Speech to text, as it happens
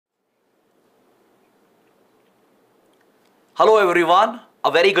Hello everyone,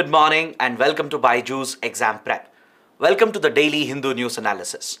 a very good morning and welcome to BYJU'S Exam Prep. Welcome to the daily Hindu News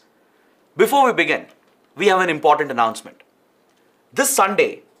Analysis. Before we begin, we have an important announcement. This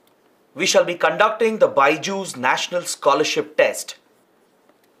Sunday, we shall be conducting the BYJU'S National Scholarship Test,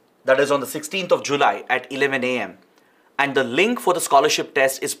 that is on the 16th of July at 11 a.m. and the link for the scholarship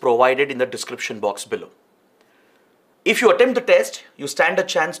test is provided in the description box below. If you attempt the test, you stand a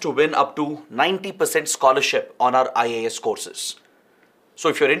chance to win up to 90% scholarship on our IAS courses. So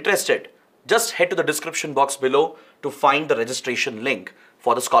if you're interested, just head to the description box below to find the registration link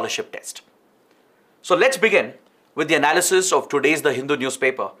for the scholarship test. So let's begin with the analysis of today's The Hindu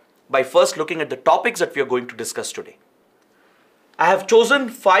newspaper by first looking at the topics that we are going to discuss today. I have chosen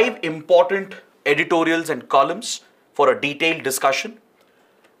 5 important editorials and columns for a detailed discussion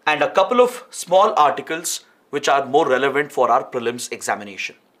and a couple of small articles which are more relevant for our prelims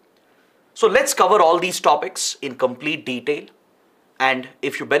examination. So let's cover all these topics in complete detail, and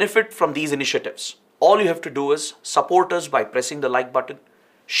if you benefit from these initiatives, all you have to do is support us by pressing the like button,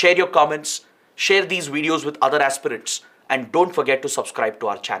 share your comments, share these videos with other aspirants, and don't forget to subscribe to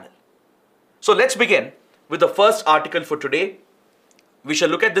our channel. So let's begin with the first article for today. We shall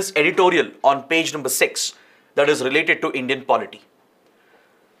look at this editorial on page number 6 that is related to Indian polity.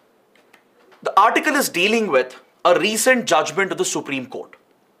 The article is dealing with a recent judgment of the Supreme Court.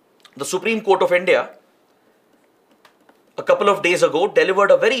 The Supreme Court of India, a couple of days ago,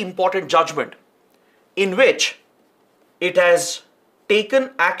 delivered a very important judgment in which it has taken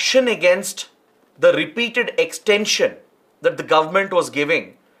action against the repeated extension that the government was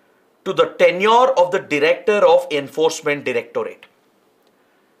giving to the tenure of the Director of Enforcement Directorate.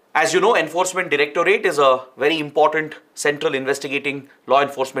 As you know, Enforcement Directorate is a very important central investigating law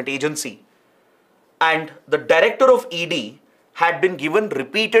enforcement agency. And the director of ED had been given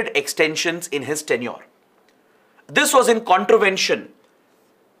repeated extensions in his tenure. This was in contravention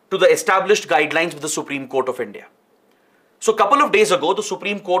to the established guidelines of the Supreme Court of India. So a couple of days ago, the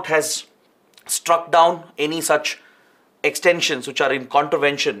Supreme Court has struck down any such extensions which are in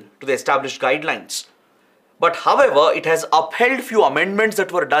contravention to the established guidelines. But however, it has upheld few amendments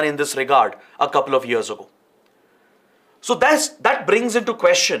that were done in this regard a couple of years ago. So that brings into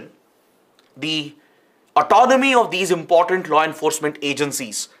question the autonomy of these important law enforcement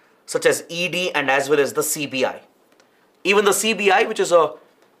agencies such as ED and as well as the CBI. Even the CBI, which is a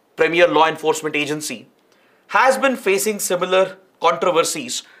premier law enforcement agency, has been facing similar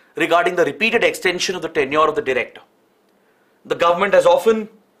controversies regarding the repeated extension of the tenure of the director. The government has often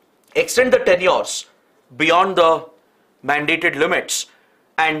extended the tenures beyond the mandated limits,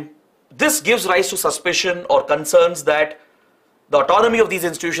 and this gives rise to suspicion or concerns that the autonomy of these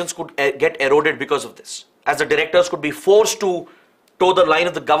institutions could get eroded because of this, as the directors could be forced to toe the line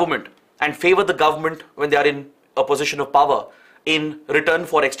of the government and favor the government when they are in a position of power in return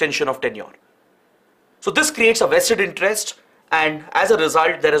for extension of tenure. So this creates a vested interest, and as a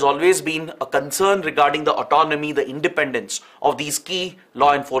result, there has always been a concern regarding the autonomy, the independence of these key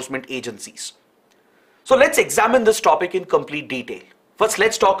law enforcement agencies. So let's examine this topic in complete detail. First,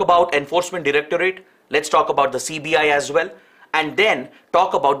 let's talk about Enforcement Directorate. Let's talk about the CBI as well, and then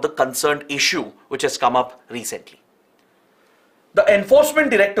talk about the concerned issue which has come up recently. The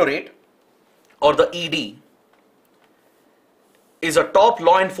Enforcement Directorate, or the ED, is a top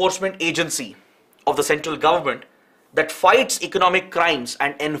law enforcement agency of the central government that fights economic crimes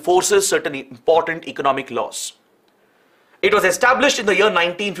and enforces certain important economic laws. It was established in the year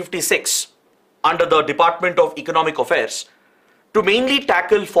 1956 under the Department of Economic Affairs to mainly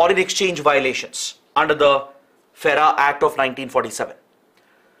tackle foreign exchange violations under the FERA Act of 1947.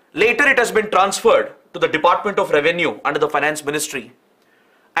 Later it has been transferred to the Department of Revenue under the Finance Ministry,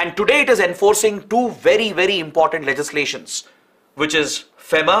 and today it is enforcing 2 very important legislations, which is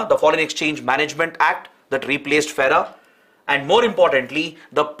FEMA, the Foreign Exchange Management Act that replaced FERA, and more importantly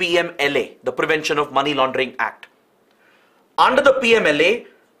the PMLA, the Prevention of Money Laundering Act. Under the PMLA,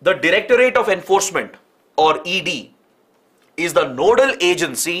 the Directorate of Enforcement, or ED, is the nodal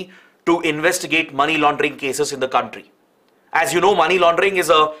agency to investigate money laundering cases in the country. As you know, money laundering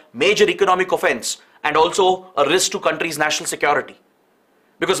is a major economic offense and also a risk to country's national security,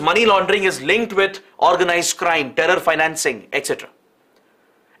 because money laundering is linked with organized crime, terror financing, etc.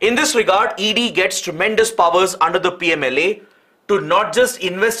 In this regard, ED gets tremendous powers under the PMLA to not just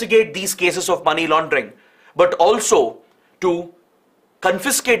investigate these cases of money laundering, but also to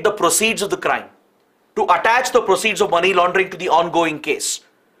confiscate the proceeds of the crime, to attach the proceeds of money laundering to the ongoing case.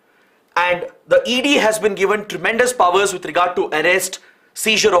 And the ED has been given tremendous powers with regard to arrest,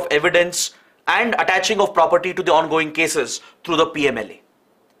 seizure of evidence, and attaching of property to the ongoing cases through the PMLA.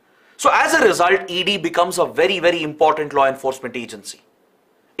 So as a result, ED becomes a very, very important law enforcement agency.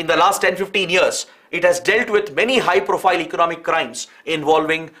 In the last 10-15 years, it has dealt with many high-profile economic crimes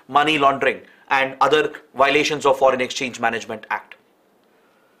involving money laundering and other violations of Foreign Exchange Management Act.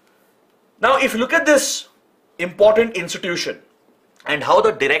 Now, if you look at this important institution and how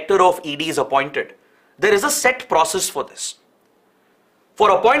the director of ED is appointed, there is a set process for this.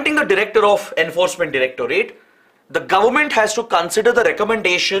 For appointing the director of Enforcement Directorate, the government has to consider the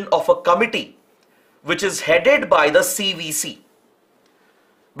recommendation of a committee which is headed by the CVC.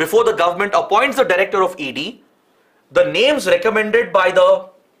 Before the government appoints the director of ED, the names recommended by the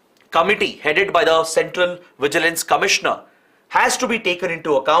committee headed by the Central Vigilance Commissioner has to be taken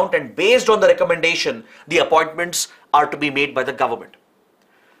into account, and based on the recommendation, the appointments are to be made by the government.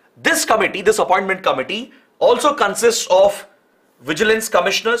 This committee, this appointment committee, also consists of vigilance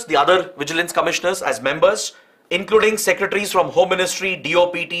commissioners, the other vigilance commissioners as members, including secretaries from Home Ministry,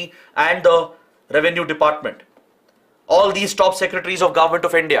 DOPT and the Revenue Department. All these top secretaries of Government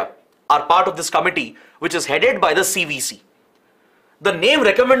of India are part of this committee, which is headed by the CVC. The name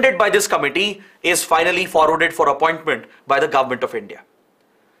recommended by this committee is finally forwarded for appointment by the Government of India.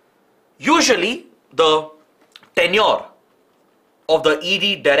 Usually, the tenure of the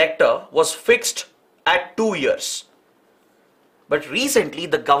ED director was fixed at 2 years. But recently,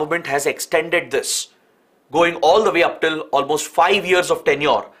 the government has extended this, going all the way up till almost 5 years of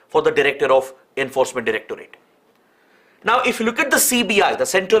tenure for the director of Enforcement Directorate. Now, if you look at the CBI, the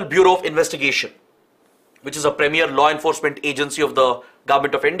Central Bureau of Investigation, which is a premier law enforcement agency of the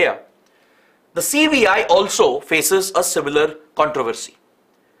Government of India, the CBI also faces a similar controversy.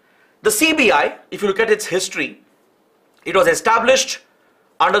 The CBI, if you look at its history, it was established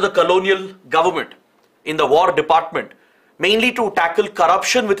under the colonial government in the War Department, mainly to tackle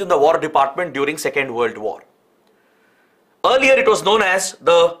corruption within the War Department during Second World War. Earlier, it was known as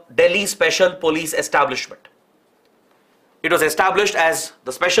the Delhi Special Police Establishment. It was established as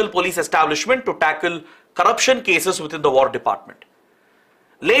the Special Police Establishment to tackle corruption cases within the War Department.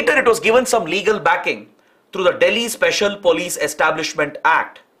 Later, it was given some legal backing through the Delhi Special Police Establishment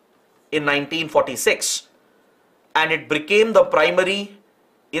Act in 1946, and it became the primary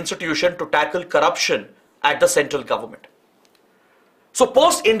institution to tackle corruption at the central government. So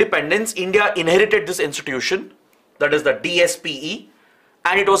post-independence, India inherited this institution, that is the DSPE,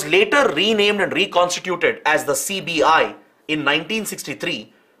 and it was later renamed and reconstituted as the CBI in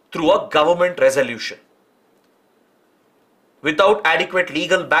 1963 through a government resolution. Without adequate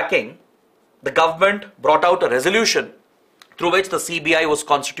legal backing, the government brought out a resolution through which the CBI was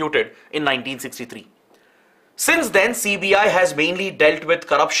constituted in 1963. Since then, CBI has mainly dealt with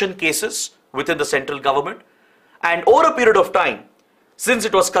corruption cases within the central government, and over a period of time, since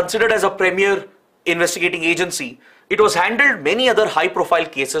it was considered as a premier investigating agency, it was handled many other high-profile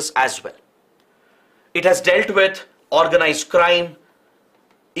cases as well. It has dealt with organized crime,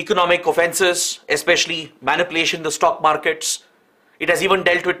 economic offenses, especially manipulation in the stock markets. It has even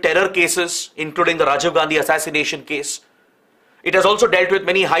dealt with terror cases, including the Rajiv Gandhi assassination case. It has also dealt with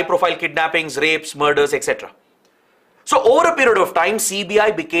many high-profile kidnappings, rapes, murders, etc. So over a period of time,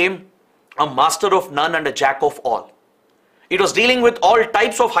 CBI became a master of none and a jack of all. It was dealing with all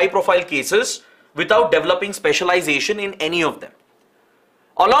types of high-profile cases without developing specialization in any of them.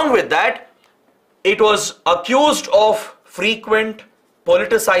 Along with that, it was accused of frequent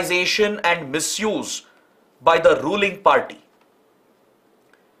politicization and misuse by the ruling party.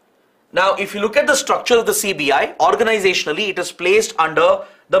 Now, if you look at the structure of the CBI, organizationally, it is placed under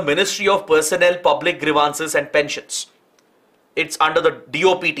the Ministry of Personnel, Public Grievances and Pensions. It's under the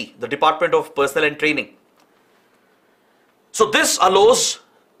DOPT, the Department of Personnel and Training. So this allows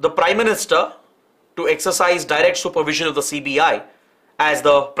the Prime Minister to exercise direct supervision of the CBI, as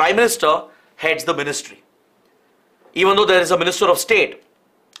the Prime Minister heads the ministry. Even though there is a Minister of State,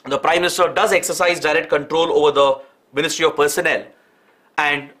 the Prime Minister does exercise direct control over the Ministry of Personnel,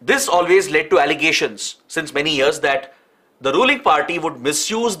 and this always led to allegations since many years that the ruling party would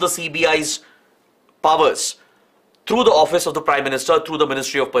misuse the CBI's powers through the office of the Prime Minister, through the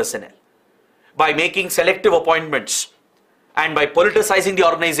Ministry of Personnel, by making selective appointments and by politicizing the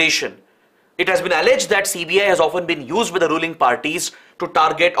organization. It has been alleged that CBI has often been used by the ruling parties to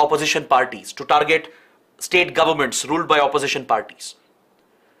target opposition parties, to target state governments ruled by opposition parties.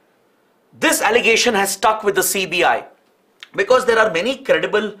 This allegation has stuck with the CBI because there are many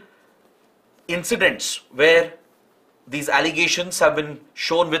credible incidents where these allegations have been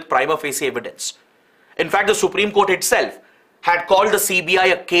shown with prima facie evidence. In fact, the Supreme Court itself had called the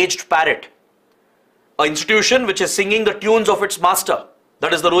CBI a caged parrot, an institution which is singing the tunes of its master,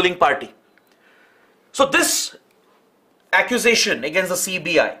 that is the ruling party. So this accusation against the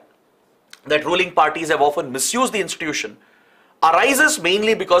CBI that ruling parties have often misused the institution arises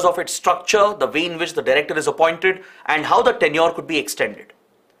mainly because of its structure, the way in which the director is appointed, and how the tenure could be extended.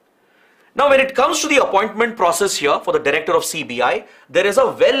 Now, when it comes to the appointment process here for the director of CBI, there is a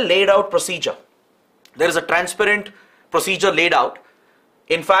well laid out procedure. There is a transparent procedure laid out.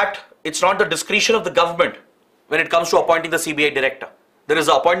 In fact, it's not the discretion of the government when it comes to appointing the CBI director. There is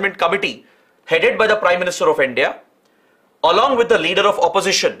an appointment committee headed by the Prime Minister of India, along with the leader of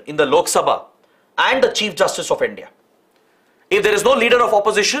opposition in the Lok Sabha and the Chief Justice of India. If there is no leader of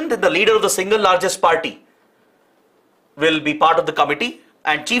opposition, then the leader of the single largest party will be part of the committee,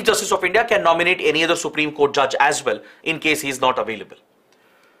 and Chief Justice of India can nominate any other Supreme Court judge as well in case he is not available.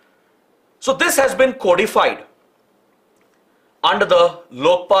 So this has been codified under the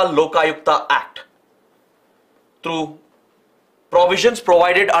Lokpal Lokayukta Act through provisions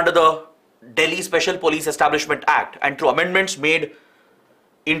provided under the Delhi Special Police Establishment Act and through amendments made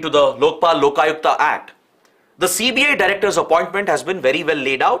into the Lokpal Lokayukta Act. The CBI director's appointment has been very well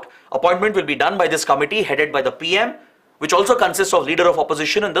laid out. Appointment will be done by this committee headed by the PM, which also consists of leader of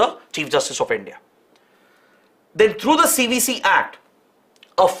opposition and the Chief Justice of India. Then through the CVC Act,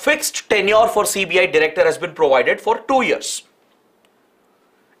 a fixed tenure for CBI director has been provided for 2 years.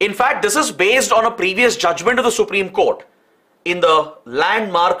 In fact, this is based on a previous judgment of the Supreme Court in the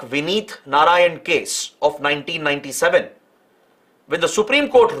landmark Vineet Narayan case of 1997, when the Supreme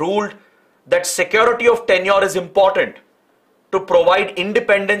Court ruled that security of tenure is important to provide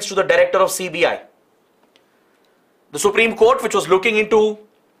independence to the director of CBI. The Supreme Court, which was looking into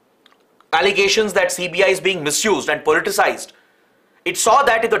allegations that CBI is being misused and politicized, it saw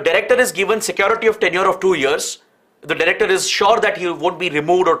that if the director is given security of tenure of 2 years, the director is sure that he won't be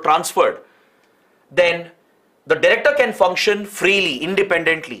removed or transferred, then the director can function freely,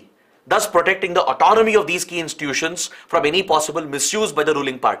 independently, thus protecting the autonomy of these key institutions from any possible misuse by the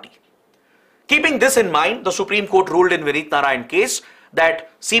ruling party. Keeping this in mind, the Supreme Court ruled in Vineet Narayan case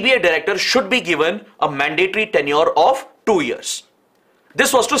that CBI director should be given a mandatory tenure of 2 years.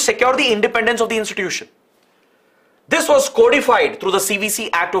 This was to secure the independence of the institution. This was codified through the CVC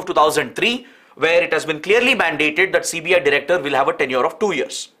Act of 2003, where it has been clearly mandated that CBI director will have a tenure of 2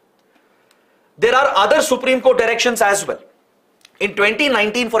 years. There are other Supreme Court directions as well. In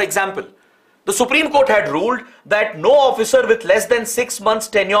 2019, for example, the Supreme Court had ruled that no officer with less than 6 months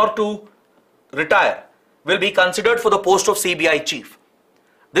tenure to retire will be considered for the post of CBI chief.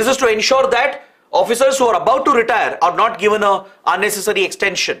 This is to ensure that officers who are about to retire are not given an unnecessary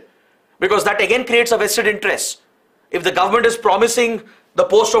extension, because that again creates a vested interest. If the government is promising the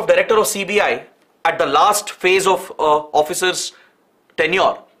post of director of CBI at the last phase of officer's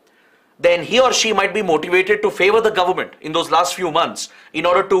tenure, then he or she might be motivated to favor the government in those last few months in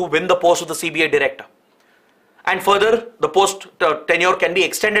order to win the post of the CBI director. And further, the post tenure can be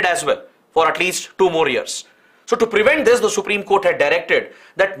extended as well for at least 2 more years. So to prevent this, the Supreme Court had directed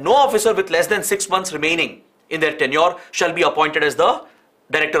that no officer with less than 6 months remaining in their tenure shall be appointed as the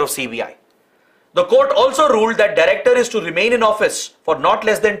director of CBI. The court also ruled that director is to remain in office for not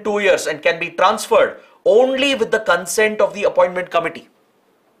less than 2 years and can be transferred only with the consent of the appointment committee.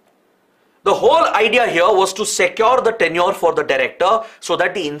 The whole idea here was to secure the tenure for the director so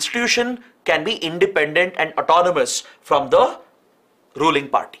that the institution can be independent and autonomous from the ruling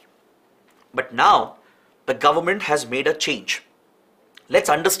party. But now the government has made a change. Let's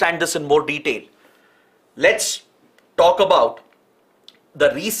understand this in more detail. Let's talk about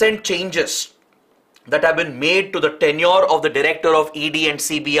the recent changes that have been made to the tenure of the director of ED and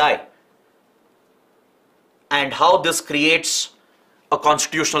CBI and how this creates a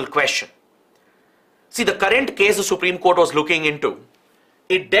constitutional question. See, the current case the Supreme Court was looking into,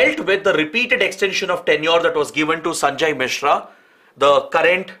 it dealt with the repeated extension of tenure that was given to Sanjay Mishra, the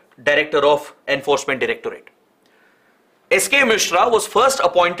current Director of Enforcement Directorate. S.K. Mishra was first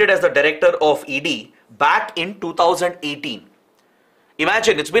appointed as the Director of ED back in 2018.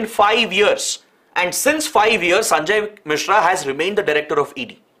 Imagine, it's been 5 years, and since 5 years, Sanjay Mishra has remained the Director of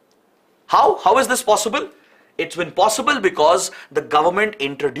ED. How is this possible? It's been possible because the government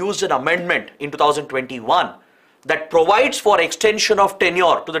introduced an amendment in 2021 that provides for extension of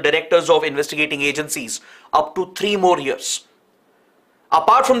tenure to the directors of investigating agencies up to 3 more years.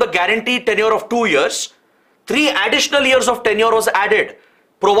 Apart from the guaranteed tenure of 2 years, 3 additional years of tenure was added,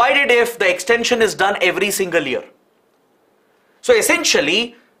 provided if the extension is done every single year. So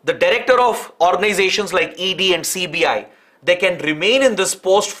essentially, the director of organizations like ED and CBI, they can remain in this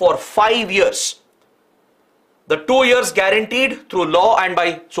post for 5 years. The 2 years guaranteed through law and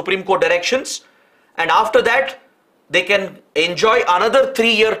by Supreme Court directions, and after that they can enjoy another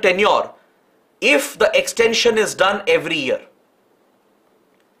 3-year tenure if the extension is done every year.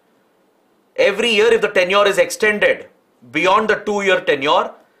 every year if the tenure is extended beyond the 2-year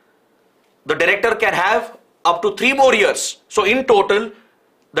tenure, the director can have up to 3 more years. So in total,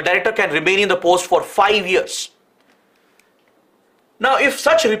 the director can remain in the post for 5 years. Now, if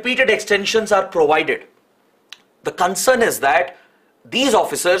such repeated extensions are provided, the concern is that these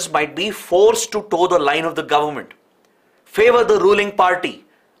officers might be forced to toe the line of the government, favor the ruling party,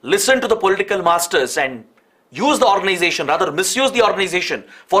 listen to the political masters and use the organization, rather misuse the organization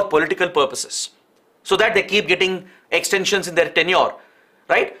for political purposes, so that they keep getting extensions in their tenure,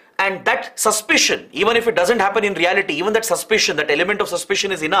 right? And that suspicion, even if it doesn't happen in reality, even that suspicion, that element of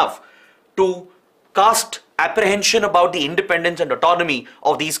suspicion is enough to cast apprehension about the independence and autonomy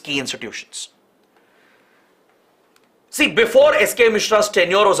of these key institutions. See, before S.K. Mishra's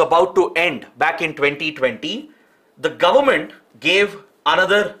tenure was about to end back in 2020, the government gave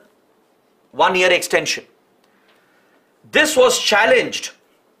another 1-year extension. This was challenged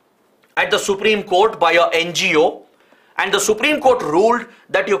at the Supreme Court by a NGO, and the Supreme Court ruled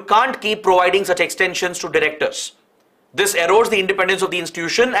that you can't keep providing such extensions to directors. This erodes the independence of the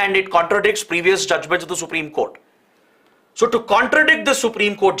institution and it contradicts previous judgments of the Supreme Court. So to contradict the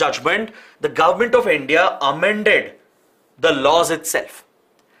Supreme Court judgment, the Government of India amended the laws itself.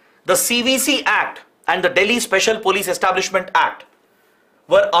 The CVC Act and the Delhi Special Police Establishment Act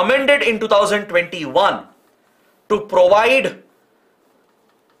were amended in 2021 to provide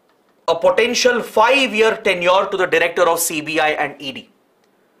a potential 5-year tenure to the director of CBI and ED.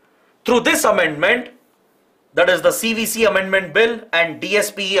 Through this amendment, that is the CVC Amendment Bill and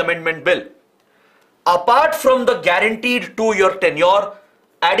DSPE Amendment Bill, apart from the guaranteed 2-year tenure,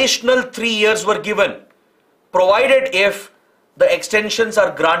 additional 3 years were given, provided if the extensions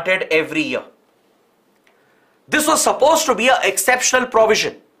are granted every year. This was supposed to be an exceptional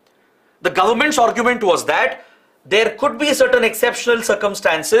provision. The government's argument was that there could be certain exceptional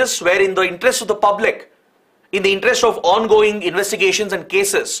circumstances where, in the interest of the public, in the interest of ongoing investigations and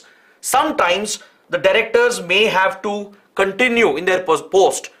cases, sometimes the directors may have to continue in their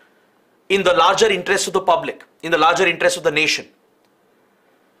post in the larger interest of the public, in the larger interest of the nation.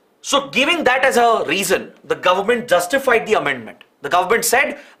 So giving that as a reason, the government justified the amendment. The government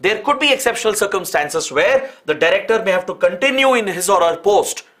said there could be exceptional circumstances where the director may have to continue in his or her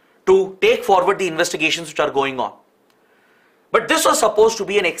post to take forward the investigations which are going on. But this was supposed to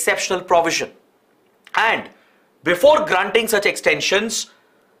be an exceptional provision. And before granting such extensions,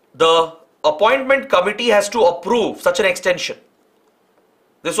 the appointment committee has to approve such an extension.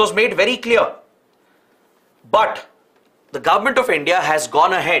 This was made very clear. But the Government of India has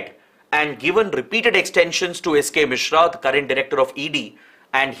gone ahead and given repeated extensions to S.K. Mishra, the current director of ED,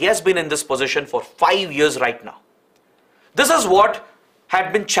 and he has been in this position for 5 years right now. This is what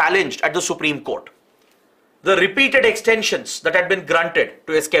had been challenged at the Supreme Court. The repeated extensions that had been granted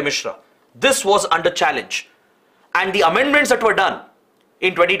to S.K. Mishra, this was under challenge. And the amendments that were done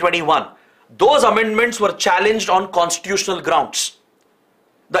in 2021, those amendments were challenged on constitutional grounds.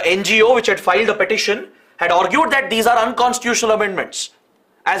 The NGO which had filed the petition had argued that these are unconstitutional amendments,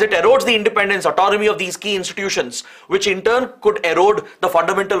 as it erodes the independence, autonomy of these key institutions, which in turn could erode the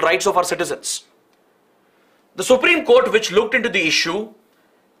fundamental rights of our citizens. The Supreme Court, which looked into the issue,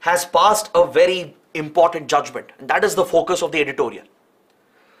 has passed a very important judgment, and that is the focus of the editorial.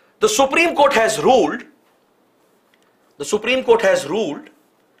 The Supreme Court has ruled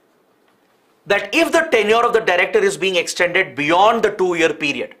that if the tenure of the director is being extended beyond the 2-year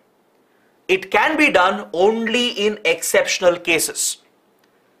period, it can be done only in exceptional cases.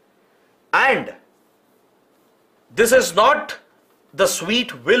 And this is not the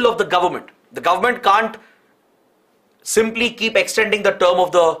sweet will of the government. The government can't simply keep extending the term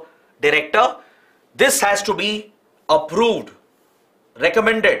of the director. This has to be approved,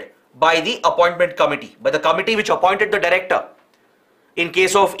 recommended by the appointment committee, by the committee which appointed the director. In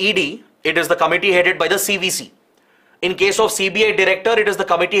case of ED, it is the committee headed by the CVC. In case of CBI director, it is the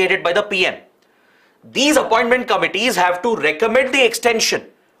committee headed by the PM. These appointment committees have to recommend the extension.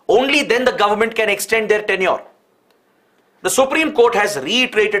 Only then the government can extend their tenure. The Supreme Court has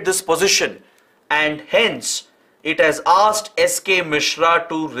reiterated this position, and hence it has asked S.K. Mishra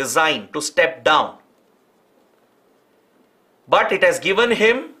to resign, to step down. But it has given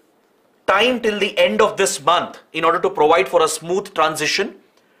him time till the end of this month in order to provide for a smooth transition.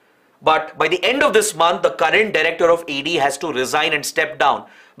 But by the end of this month, the current director of ED has to resign and step down,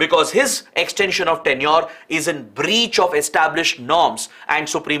 because his extension of tenure is in breach of established norms and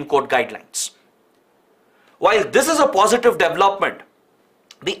Supreme Court guidelines. While this is a positive development,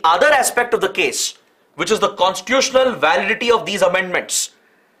 the other aspect of the case, which is the constitutional validity of these amendments,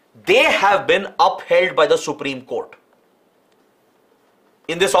 they have been upheld by the Supreme Court.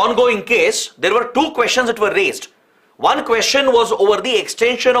 in this ongoing case, there were two questions that were raised. One question was over the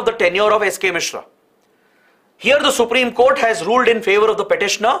extension of the tenure of S.K. Mishra. Here the Supreme Court has ruled in favor of the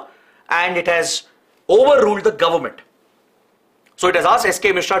petitioner and it has overruled the government. So it has asked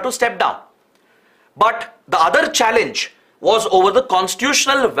S.K. Mishra to step down. But the other challenge was over the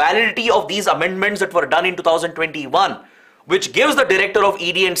constitutional validity of these amendments that were done in 2021, which gives the director of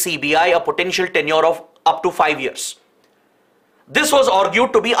ED and CBI a potential tenure of up to 5 years. This was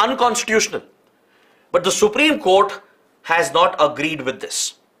argued to be unconstitutional, but the Supreme Court has not agreed with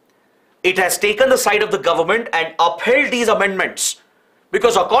this. It has taken the side of the government and upheld these amendments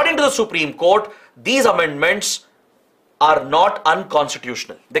because according to the Supreme Court, these amendments are not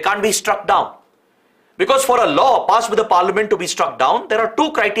unconstitutional. They can't be struck down. Because for a law passed with the parliament to be struck down, there are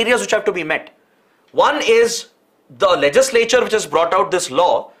two criteria which have to be met. One is the legislature which has brought out this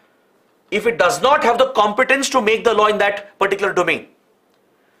law, if it does not have the competence to make the law in that particular domain.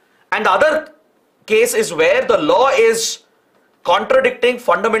 And the other case is where the law is contradicting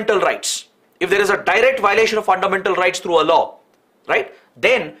fundamental rights. If there is a direct violation of fundamental rights through a law, right,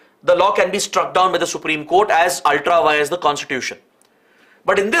 then the law can be struck down by the Supreme Court as ultra vires the Constitution.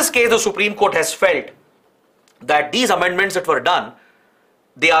 But in this case, the Supreme Court has felt that these amendments that were done,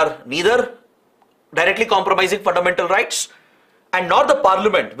 they are neither directly compromising fundamental rights and nor the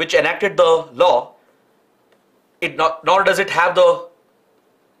parliament which enacted the law, nor does it have the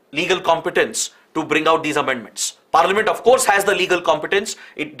legal competence to bring out these amendments. Parliament of course has the legal competence,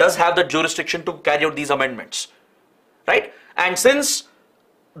 it does have the jurisdiction to carry out these amendments, right? And since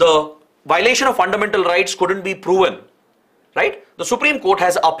the violation of fundamental rights couldn't be proven, right, the Supreme Court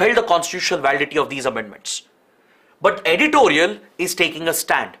has upheld the constitutional validity of these amendments. But editorial is taking a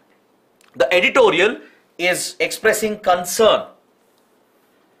stand. The editorial is expressing concern.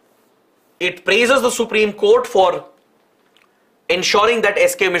 It praises the Supreme Court for ensuring that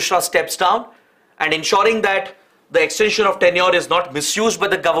S.K. Mishra steps down and ensuring that the extension of tenure is not misused by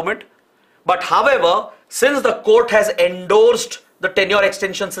the government. But however, since the court has endorsed the tenure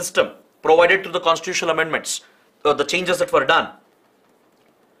extension system provided through the constitutional amendments, the changes that were done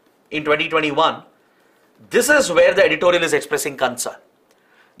in 2021, this is where the editorial is expressing concern.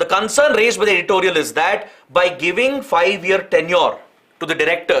 The concern raised by the editorial is that by giving 5-year tenure to the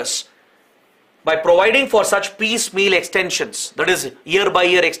directors, by providing for such piecemeal extensions, that is year by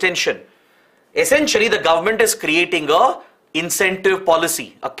year extension, essentially the government is creating a incentive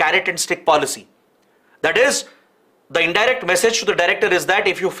policy, a carrot and stick policy. That is, the indirect message to the director is that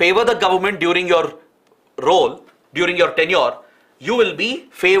if you favor the government during your role, during your tenure, you will be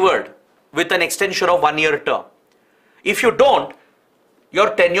favored with an extension of 1-year term. If you don't, your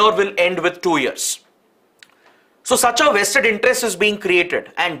tenure will end with 2 years. So such a vested interest is being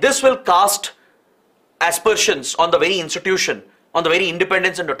created, and this will cast aspersions on the very institution, on the very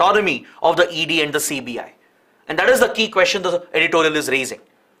independence and autonomy of the ED and the CBI. And that is the key question the editorial is raising.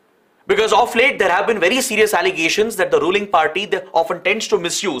 Because of late there have been very serious allegations that the ruling party often tends to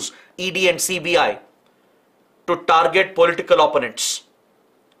misuse ED and CBI to target political opponents.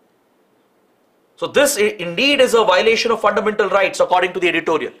 So this indeed is a violation of fundamental rights according to the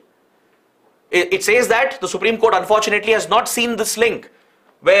editorial. It says that the Supreme Court unfortunately has not seen this link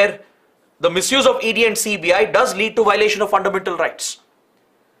where the misuse of ED and CBI does lead to violation of fundamental rights,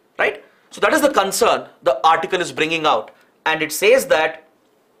 right? So that is the concern the article is bringing out, and it says that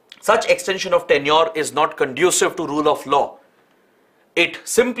such extension of tenure is not conducive to rule of law. It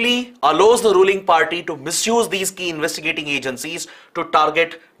simply allows the ruling party to misuse these key investigating agencies to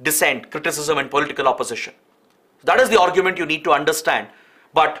target dissent, criticism and political opposition. That is the argument you need to understand,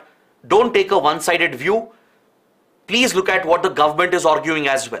 but don't take a one-sided view. Please look at what the government is arguing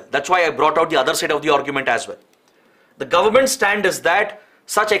as well. That's why I brought out the other side of the argument as well. The government's stand is that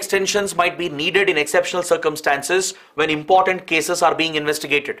such extensions might be needed in exceptional circumstances when important cases are being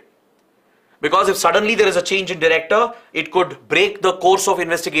investigated. Because if suddenly there is a change in director, it could break the course of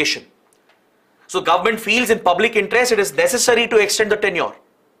investigation. So government feels in public interest it is necessary to extend the tenure.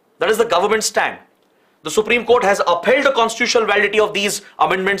 That is the government's stand. The Supreme Court has upheld the constitutional validity of these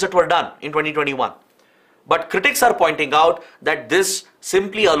amendments that were done in 2021. But critics are pointing out that this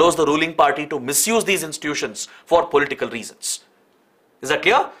simply allows the ruling party to misuse these institutions for political reasons. Is that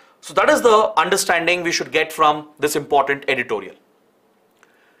clear? So that is the understanding we should get from this important editorial.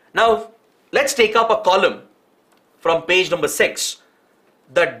 Now, let's take up a column from page number 6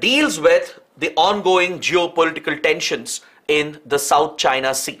 that deals with the ongoing geopolitical tensions in the South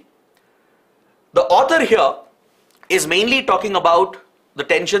China Sea. The author here is mainly talking about the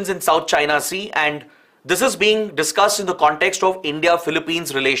tensions in South China Sea, and this is being discussed in the context of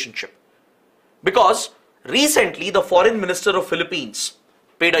India-Philippines relationship. Because recently the foreign minister of Philippines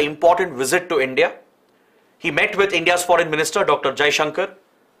paid an important visit to India. He met with India's Foreign Minister, Dr. Jaishankar.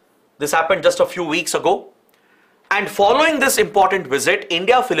 This happened just a few weeks ago. And following this important visit,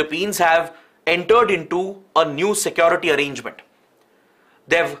 India, Philippines have entered into a new security arrangement.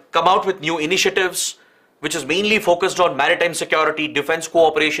 They have come out with new initiatives, which is mainly focused on maritime security, defense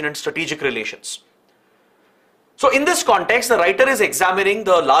cooperation, and strategic relations. So in this context, the writer is examining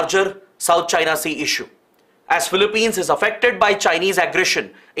the larger South China Sea issue, as Philippines is affected by Chinese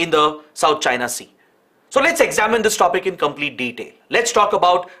aggression in the South China Sea. So let's examine this topic in complete detail. Let's talk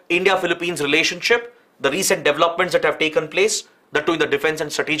about India-Philippines relationship, the recent developments that have taken place, that too in the defense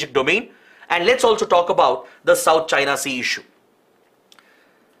and strategic domain, and let's also talk about the South China Sea issue.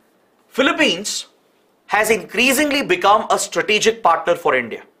 Philippines has increasingly become a strategic partner for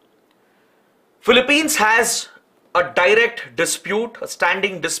India. Philippines has a direct dispute, a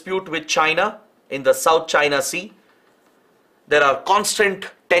standing dispute with China in the South China Sea. There are constant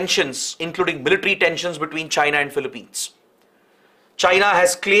tensions, including military tensions between China and Philippines. China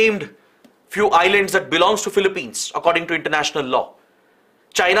has claimed few islands that belongs to Philippines according to international law.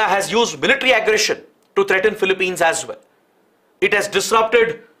 China has used military aggression to threaten Philippines as well. It has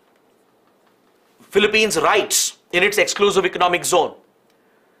disrupted Philippines' rights in its exclusive economic zone.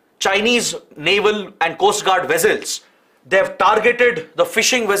 Chinese naval and coast guard vessels, they have targeted the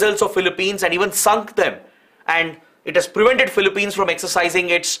fishing vessels of Philippines and even sunk them, and it has prevented Philippines from exercising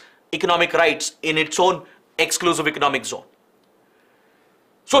its economic rights in its own exclusive economic zone.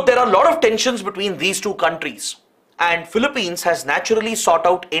 So there are a lot of tensions between these two countries, and Philippines has naturally sought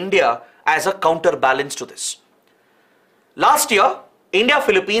out India as a counterbalance to this. Last year,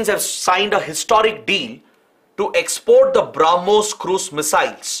 India-Philippines have signed a historic deal to export the BrahMos cruise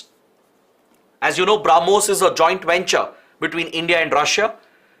missiles. As you know, BrahMos is a joint venture between India and Russia.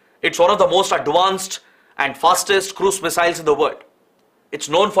 It's one of the most advanced and fastest cruise missiles in the world. It's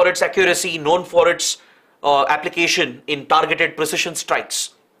known for its accuracy, known for its application in targeted precision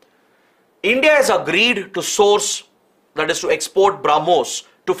strikes. India has agreed to source, that is to export BrahMos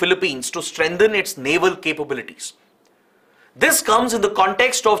to Philippines to strengthen its naval capabilities. This comes in the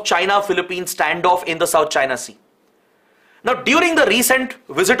context of China-Philippines standoff in the South China Sea. Now, during the recent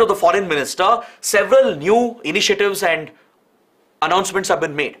visit of the Foreign Minister, several new initiatives and announcements have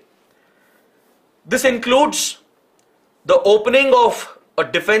been made. This includes the opening of a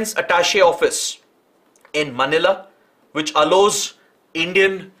defense attaché office in Manila, which allows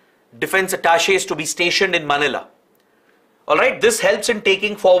Indian defense attachés to be stationed in Manila. Alright, this helps in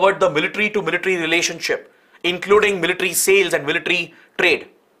taking forward the military-to-military relationship, including military sales and military trade,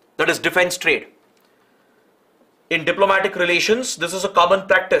 that is defense trade. In diplomatic relations, this is a common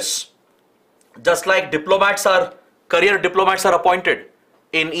practice. Just like career diplomats are appointed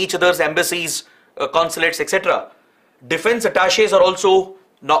in each other's embassies, consulates, etc. Defense attachés are also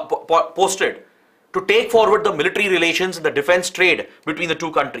posted to take forward the military relations and the defense trade between the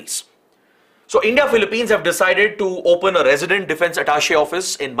two countries. So India, Philippines have decided to open a resident defense attaché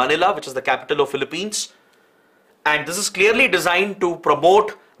office in Manila, which is the capital of Philippines. And this is clearly designed to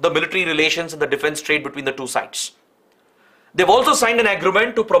promote the military relations and the defense trade between the two sides. They've also signed an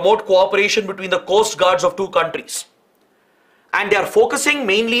agreement to promote cooperation between the coast guards of two countries. And they are focusing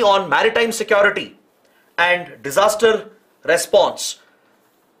mainly on maritime security and disaster response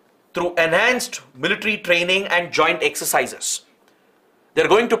through enhanced military training and joint exercises. They're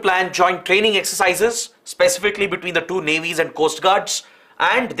going to plan joint training exercises specifically between the two navies and coast guards,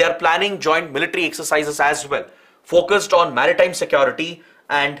 and they're planning joint military exercises as well, focused on maritime security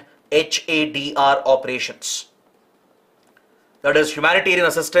and HADR operations. That is humanitarian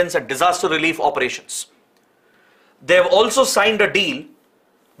assistance and disaster relief operations. They have also signed a deal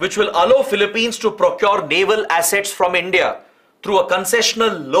which will allow Philippines to procure naval assets from India through a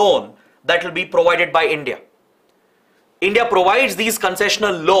concessional loan that will be provided by India. India provides these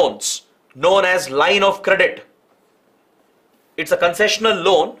concessional loans known as line of credit. It's a concessional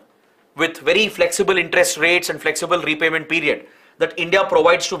loan with very flexible interest rates and flexible repayment period that India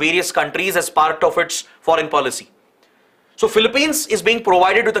provides to various countries as part of its foreign policy. So Philippines is being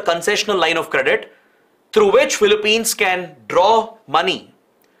provided with a concessional line of credit through which Philippines can draw money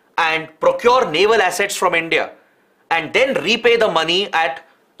and procure naval assets from India and then repay the money at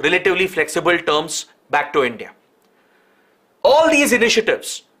relatively flexible terms back to India. All these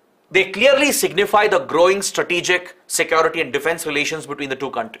initiatives, they clearly signify the growing strategic security and defense relations between the two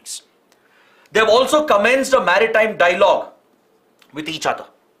countries. They have also commenced a maritime dialogue with each other.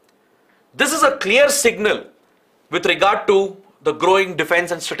 This is a clear signal with regard to the growing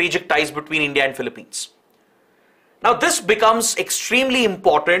defense and strategic ties between India and Philippines. Now this becomes extremely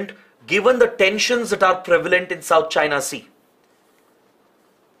important given the tensions that are prevalent in South China Sea.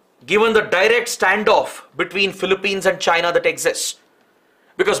 given the direct standoff between Philippines and China that exists.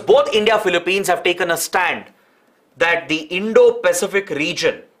 Because both India and Philippines have taken a stand that the Indo-Pacific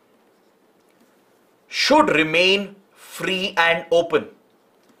region should remain free and open.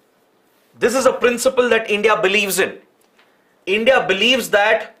 This is a principle that India believes in. India believes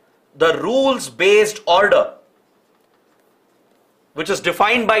that the rules-based order, which is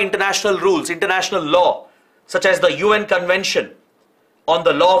defined by international rules, international law, such as the UN Convention on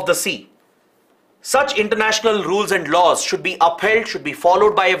the Law of the Sea, such international rules and laws should be upheld, should be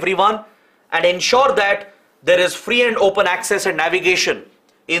followed by everyone, and ensure that there is free and open access and navigation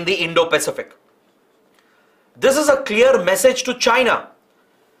in the Indo-Pacific. This is a clear message to China,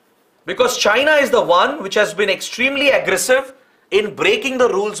 because China is the one which has been extremely aggressive in breaking the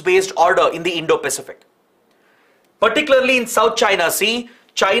rules-based order in the Indo-Pacific. Particularly in South China Sea,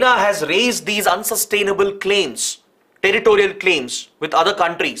 China has raised these unsustainable claims, territorial claims with other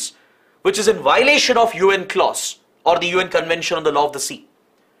countries, which is in violation of UN clause or the UN Convention on the Law of the Sea.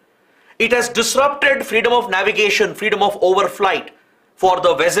 It has disrupted freedom of navigation, freedom of overflight for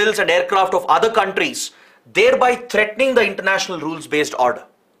the vessels and aircraft of other countries, thereby threatening the international rules-based order.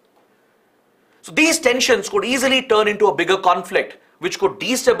 So these tensions could easily turn into a bigger conflict, which could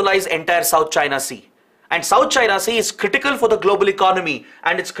destabilize entire South China Sea. And South China Sea is critical for the global economy,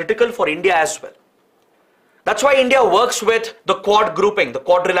 and it's critical for India as well. That's why India works with the Quad grouping, the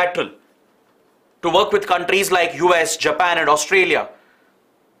quadrilateral, to work with countries like US, Japan and Australia,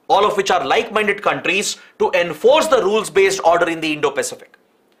 all of which are like-minded countries, to enforce the rules-based order in the Indo-Pacific.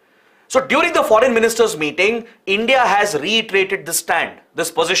 So during the foreign ministers meeting, India has reiterated this stand, this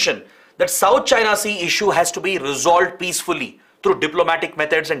position, that South China Sea issue has to be resolved peacefully through diplomatic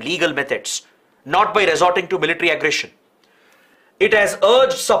methods and legal methods, not by resorting to military aggression. It has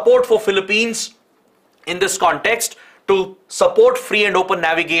urged support for Philippines in this context to support free and open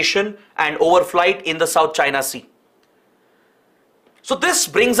navigation and overflight in the South China Sea. So this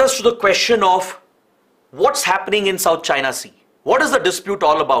brings us to the question of what's happening in South China Sea. What is the dispute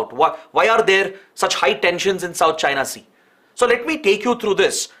all about? Why are there such high tensions in South China Sea? So let me take you through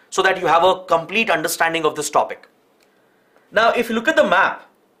this so that you have a complete understanding of this topic. Now, if you look at the map,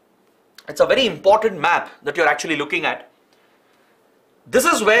 it's a very important map that you're actually looking at. This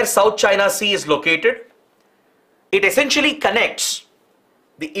is where South China Sea is located. It essentially connects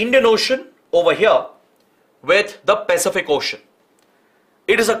the Indian Ocean over here with the Pacific Ocean.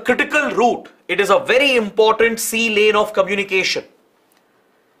 It is a critical route. It is a very important sea lane of communication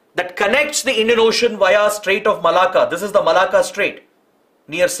that connects the Indian Ocean via Strait of Malacca. This is the Malacca Strait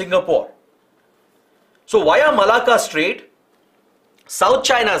near Singapore. So via Malacca Strait, South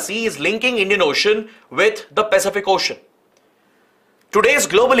China Sea is linking Indian Ocean with the Pacific Ocean. Today's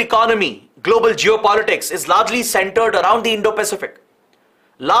global economy, global geopolitics is largely centered around the Indo-Pacific.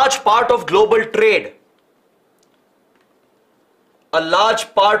 Large part of global trade, a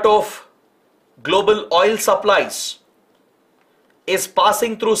large part of global oil supplies is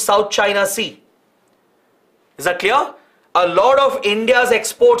passing through South China Sea. Is that clear? A lot of India's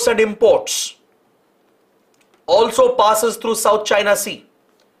exports and imports also passes through South China Sea.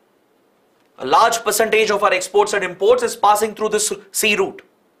 A large percentage of our exports and imports is passing through this sea route.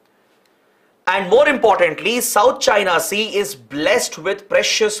 And more importantly, South China Sea is blessed with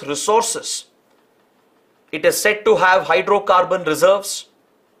precious resources. It is said to have hydrocarbon reserves.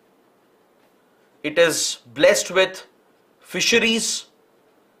 It is blessed with fisheries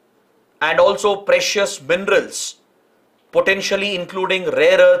and also precious minerals, potentially including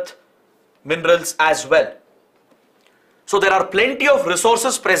rare earth minerals as well. So there are plenty of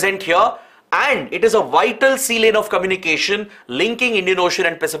resources present here, and it is a vital sea lane of communication linking Indian Ocean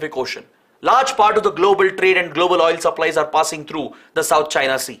and Pacific Ocean. Large part of the global trade and global oil supplies are passing through the South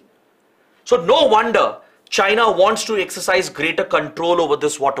China Sea. So no wonder China wants to exercise greater control over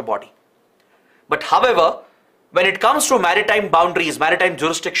this water body. But however, when it comes to maritime boundaries, maritime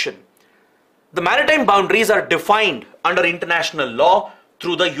jurisdiction, the maritime boundaries are defined under international law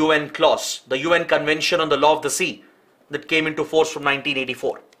through the UN clause, the UN Convention on the Law of the Sea that came into force from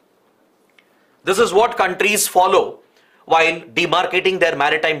 1984. This is what countries follow while demarcating their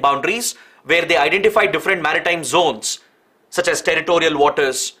maritime boundaries, where they identify different maritime zones such as territorial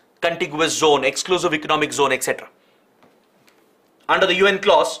waters, contiguous zone, exclusive economic zone, etc. Under the UN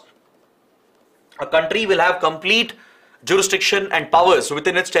clause, a country will have complete jurisdiction and powers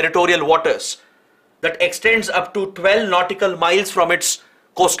within its territorial waters that extends up to 12 nautical miles from its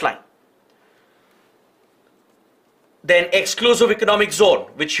coastline. Then exclusive economic zone,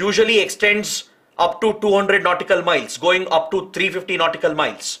 which usually extends up to 200 nautical miles, going up to 350 nautical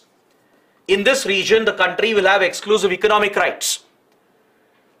miles. In this region, the country will have exclusive economic rights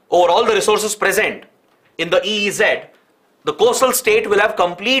over all the resources present in the EEZ, the coastal state will have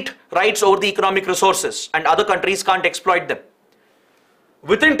complete rights over the economic resources and other countries can't exploit them.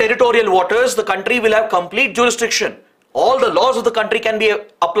 Within territorial waters, the country will have complete jurisdiction. All the laws of the country can be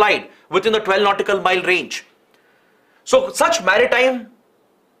applied within the 12 nautical mile range. So such maritime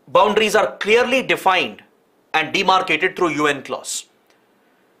boundaries are clearly defined and demarcated through UN clause.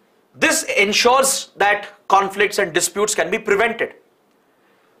 This ensures that conflicts and disputes can be prevented.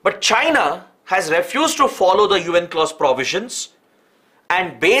 But China has refused to follow the UN clause provisions,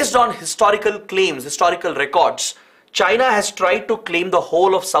 and based on historical claims, historical records, China has tried to claim the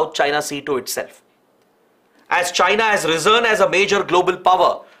whole of South China Sea to itself. As China has risen as a major global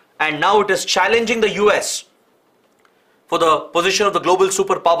power and now it is challenging the US for the position of the global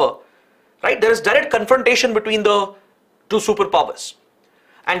superpower, right? There is direct confrontation between the two superpowers.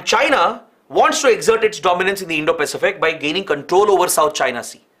 And China wants to exert its dominance in the Indo-Pacific by gaining control over South China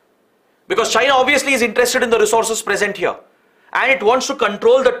Sea. Because China obviously is interested in the resources present here. And it wants to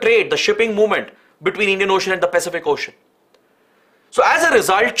control the trade, the shipping movement between Indian Ocean and the Pacific Ocean. So as a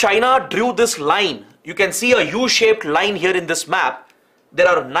result, China drew this line. You can see a U-shaped line here in this map. There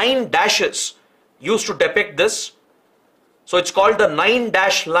are 9 dashes used to depict this. So it's called the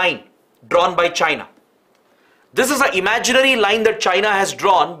 9-dash line drawn by China. This is an imaginary line that China has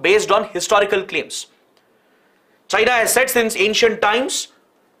drawn based on historical claims. China has said since ancient times,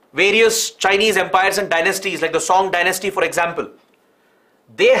 various Chinese empires and dynasties like the Song dynasty, for example,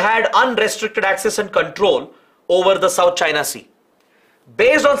 they had unrestricted access and control over the South China Sea.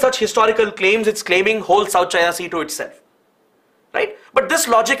 Based on such historical claims, it's claiming whole South China Sea to itself. Right? But this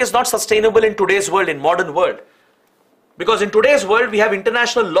logic is not sustainable in today's world, in modern world. Because in today's world, we have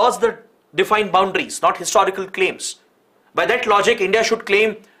international laws that define boundaries, not historical claims. By that logic, India should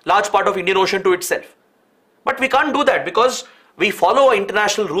claim large part of Indian Ocean to itself. But we can't do that because we follow an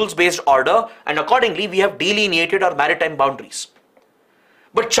international rules-based order, and accordingly, we have delineated our maritime boundaries.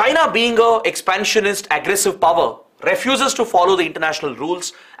 But China, being an expansionist, aggressive power, refuses to follow the international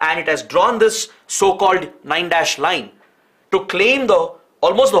rules, and it has drawn this so-called 9-dash line to claim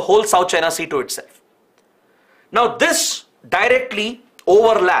almost the whole South China Sea to itself. Now this directly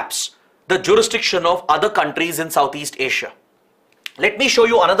overlaps the jurisdiction of other countries in Southeast Asia. Let me show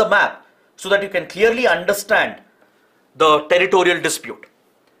you another map so that you can clearly understand the territorial dispute.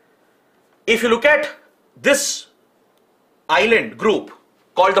 If you look at this island group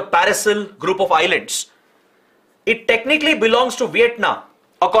called the Paracel group of islands, it technically belongs to Vietnam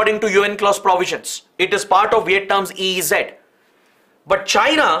according to UN clause provisions. It is part of Vietnam's EEZ. But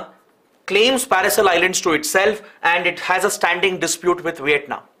China claims Paracel Islands to itself and it has a standing dispute with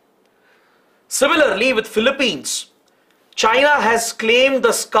Vietnam. Similarly, with Philippines, China has claimed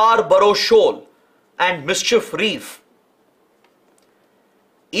the Scarborough Shoal and Mischief Reef,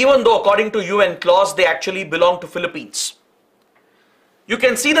 even though according to UN clause they actually belong to Philippines. You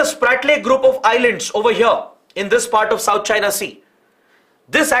can see the Spratly group of islands over here in this part of South China Sea.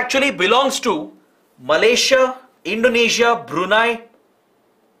 This actually belongs to Malaysia, Indonesia, Brunei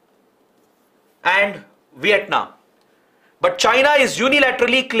and Vietnam. But China is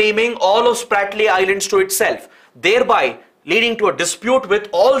unilaterally claiming all of Spratly Islands to itself, thereby leading to a dispute with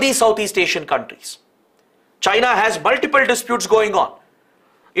all these Southeast Asian countries. China has multiple disputes going on.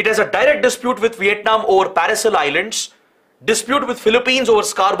 It has a direct dispute with Vietnam over Paracel Islands, dispute with Philippines over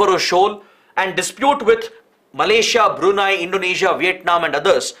Scarborough Shoal, and dispute with Malaysia, Brunei, Indonesia, Vietnam and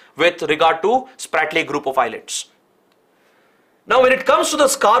others with regard to Spratly group of islands. Now when it comes to the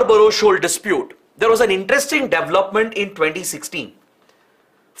Scarborough Shoal dispute, there was an interesting development in 2016.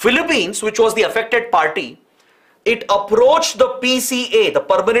 Philippines, which was the affected party, it approached the PCA, the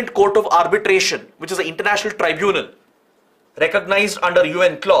Permanent Court of Arbitration, which is an international tribunal recognized under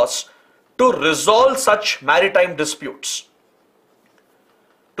UN clause, to resolve such maritime disputes.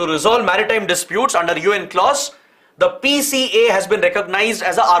 To resolve maritime disputes under UN clause, the PCA has been recognized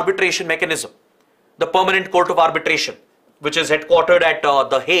as an arbitration mechanism, the Permanent Court of Arbitration, which is headquartered at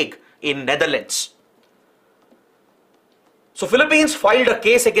The Hague in Netherlands. So Philippines filed a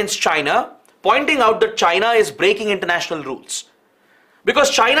case against China, pointing out that China is breaking international rules. Because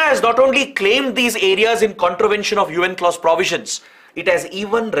China has not only claimed these areas in contravention of UN clause provisions, it has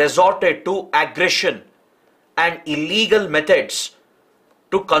even resorted to aggression and illegal methods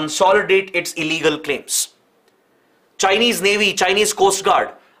to consolidate its illegal claims. Chinese Navy, Chinese Coast Guard,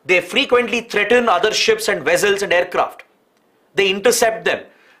 they frequently threaten other ships and vessels and aircraft. They intercept them.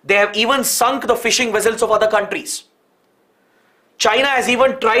 They have even sunk the fishing vessels of other countries. China has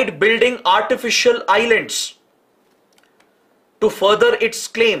even tried building artificial islands to further its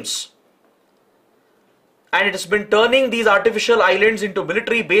claims. and it has been turning these artificial islands into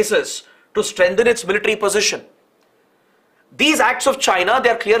military bases to strengthen its military position. These acts of China, they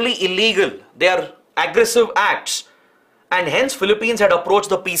are clearly illegal. They are aggressive acts, and hence Philippines had approached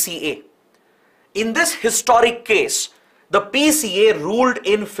the PCA. In this historic case, the PCA ruled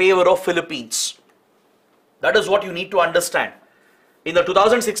in favor of Philippines. That is what you need to understand. In the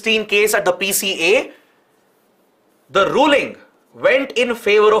 2016 case at the PCA, the ruling went in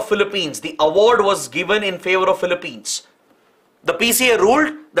favor of Philippines. The award was given in favor of Philippines. The PCA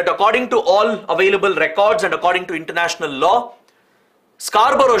ruled that according to all available records and according to international law,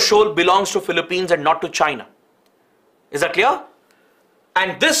 Scarborough Shoal belongs to Philippines and not to China. Is that clear?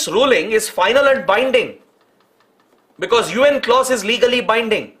 And this ruling is final and binding because UN clause is legally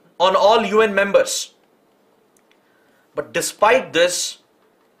binding on all UN members. But despite this,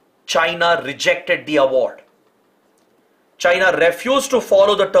 China rejected the award. China refused to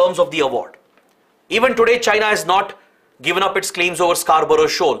follow the terms of the award. Even today, China has not given up its claims over Scarborough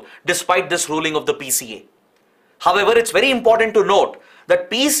Shoal despite this ruling of the PCA. However, it's very important to note that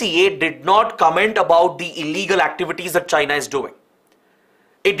PCA did not comment about the illegal activities that China is doing.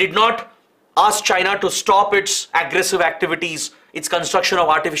 It did not ask China to stop its aggressive activities, its construction of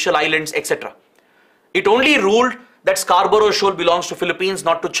artificial islands, etc. It only ruled that Scarborough Shoal belongs to Philippines,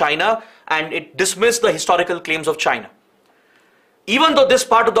 not to China, and it dismissed the historical claims of China. Even though this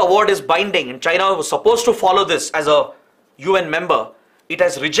part of the award is binding and China was supposed to follow this as a UN member, it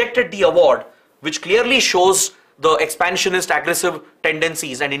has rejected the award, which clearly shows the expansionist aggressive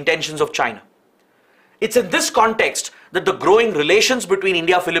tendencies and intentions of China. It's in this context that the growing relations between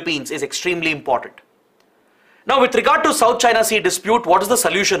India and Philippines is extremely important. Now, with regard to South China Sea dispute, what is the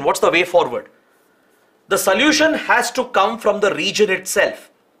solution? What's the way forward? The solution has to come from the region itself.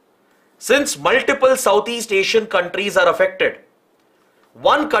 Since multiple Southeast Asian countries are affected,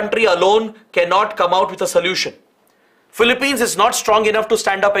 one country alone cannot come out with a solution. Philippines is not strong enough to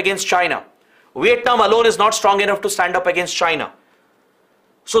stand up against China. Vietnam alone is not strong enough to stand up against China.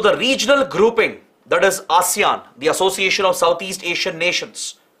 So the regional grouping, that is ASEAN, the Association of Southeast Asian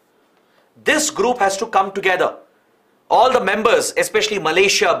Nations, this group has to come together. All the members, especially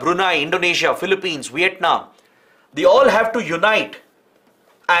Malaysia, Brunei, Indonesia, Philippines, Vietnam, they all have to unite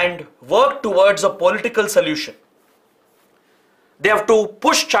and work towards a political solution. They have to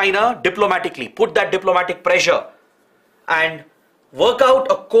push China diplomatically, put that diplomatic pressure and work out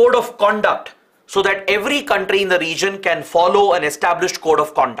a code of conduct so that every country in the region can follow an established code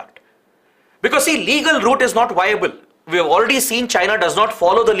of conduct. Because see, legal route is not viable. We have already seen China does not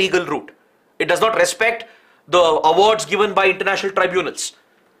follow the legal route. It does not respect the awards given by international tribunals.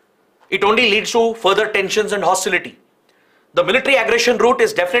 It only leads to further tensions and hostility. The military aggression route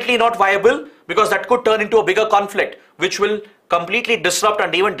is definitely not viable because that could turn into a bigger conflict which will completely disrupt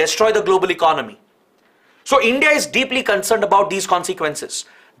and even destroy the global economy. So India is deeply concerned about these consequences.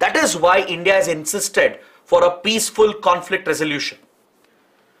 That is why India has insisted for a peaceful conflict resolution.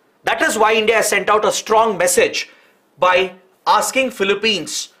 That is why India has sent out a strong message by asking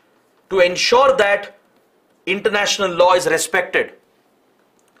Philippines to ensure that international law is respected,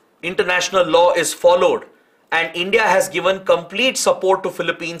 international law is followed, and India has given complete support to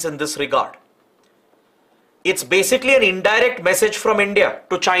Philippines in this regard. It's basically an indirect message from India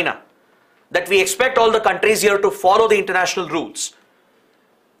to China that we expect all the countries here to follow the international rules.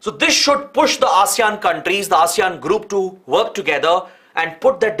 So this should push the ASEAN countries, the ASEAN group, to work together and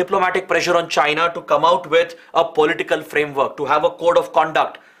put that diplomatic pressure on China to come out with a political framework, to have a code of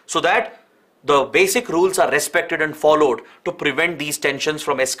conduct so that the basic rules are respected and followed to prevent these tensions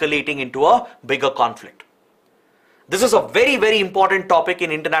from escalating into a bigger conflict. This is a very, very important topic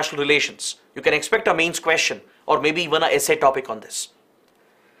in international relations. You can expect a mains question or maybe even an essay topic on this.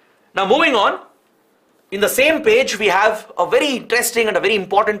 Now moving on, in the same page we have a very interesting and a very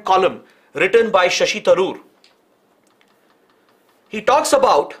important column written by Shashi Tharoor. He talks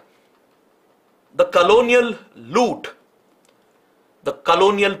about the colonial loot, the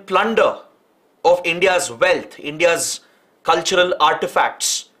colonial plunder of India's wealth, India's cultural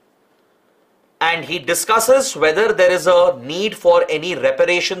artifacts, and he discusses whether there is a need for any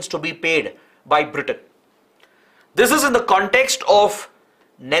reparations to be paid by Britain. This is in the context of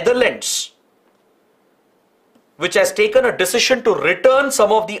Netherlands, which has taken a decision to return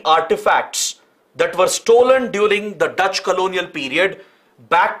some of the artifacts that were stolen during the Dutch colonial period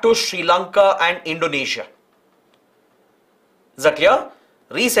back to Sri Lanka and Indonesia. Is that clear?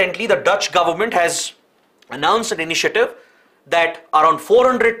 Recently, the Dutch government has announced an initiative that around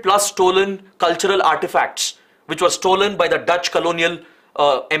 400 plus stolen cultural artifacts, which were stolen by the Dutch colonial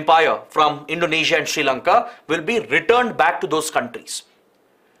empire from Indonesia and Sri Lanka, will be returned back to those countries.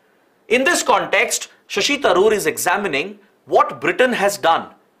 In this context, Shashi Tharoor is examining what Britain has done.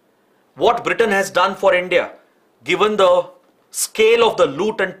 What Britain has done for India, given the scale of the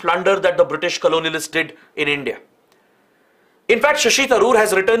loot and plunder that the British colonialists did in India. In fact, Shashi Tharoor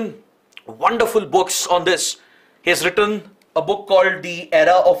has written wonderful books on this. He has written a book called The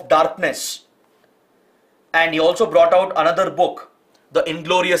Era of Darkness. And he also brought out another book, The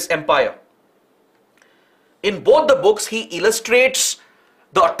Inglorious Empire. In both the books, he illustrates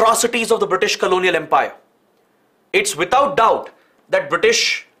the atrocities of the British colonial empire. It's without doubt that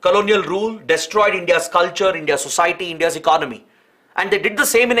British colonial rule destroyed India's culture, India's society, India's economy. And they did the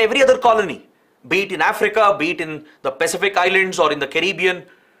same in every other colony, be it in Africa, be it in the Pacific Islands or in the Caribbean,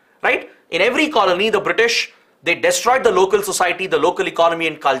 right? In every colony, the British, they destroyed the local society, the local economy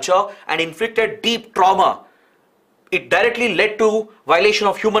and culture, and inflicted deep trauma. It directly led to violation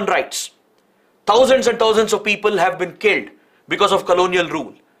of human rights. Thousands and thousands of people have been killed because of colonial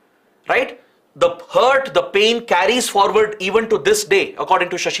rule, right? The hurt, the pain carries forward even to this day, according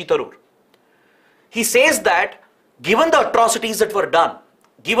to Shashi Tharoor. He says that given the atrocities that were done,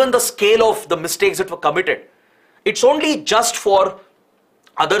 given the scale of the mistakes that were committed, it's only just for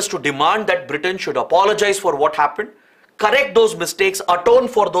others to demand that Britain should apologize for what happened, correct those mistakes, atone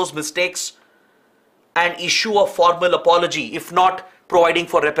for those mistakes, and issue a formal apology, if not providing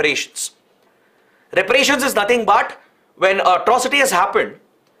for reparations. Reparations is nothing but when atrocity has happened,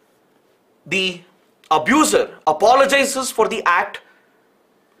 the abuser apologizes for the act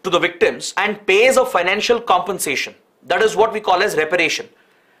to the victims and pays a financial compensation. That is what we call as reparation.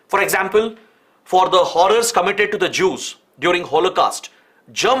 For example, for the horrors committed to the Jews during Holocaust,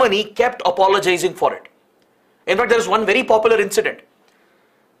 Germany kept apologizing for it. In fact, there is one very popular incident.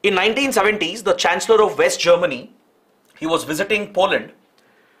 In 1970s, the Chancellor of West Germany, he was visiting Poland,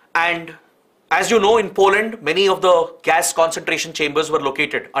 and as you know, in Poland, many of the gas concentration chambers were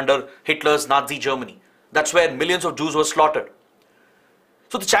located under Hitler's Nazi Germany. That's where millions of Jews were slaughtered.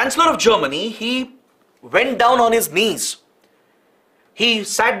 So the Chancellor of Germany, he went down on his knees. He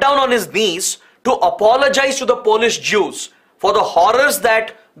sat down on his knees to apologize to the Polish Jews for the horrors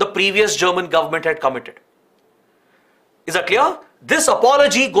that the previous German government had committed. Is that clear? This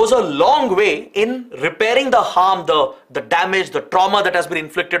apology goes a long way in repairing the harm, the damage, the trauma that has been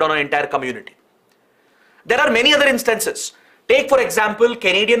inflicted on an entire community. There are many other instances. Take, for example,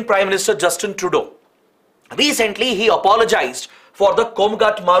 Canadian Prime Minister Justin Trudeau. Recently, he apologized for the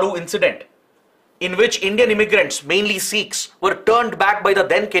Komgat Maru incident, in which Indian immigrants, mainly Sikhs, were turned back by the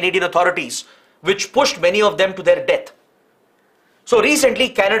then Canadian authorities, which pushed many of them to their death. So recently,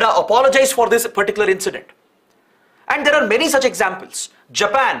 Canada apologized for this particular incident. And there are many such examples.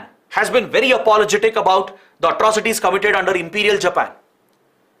 Japan has been very apologetic about the atrocities committed under Imperial Japan.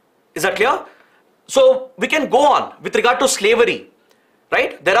 Is that clear? So we can go on with regard to slavery,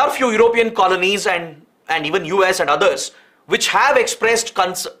 right? There are few European colonies and even US and others which have expressed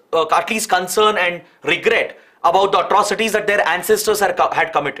at least concern and regret about the atrocities that their ancestors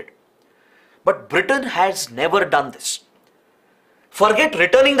had committed. But Britain has never done this. Forget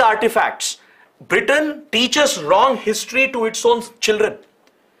returning the artifacts. Britain teaches wrong history to its own children.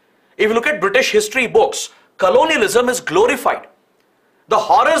 If you look at British history books, colonialism is glorified. The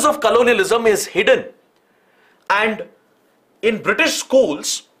horrors of colonialism is hidden. And in British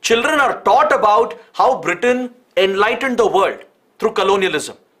schools, children are taught about how Britain enlightened the world through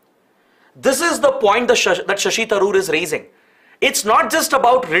colonialism. This is the point that Shashi Tharoor is raising. It's not just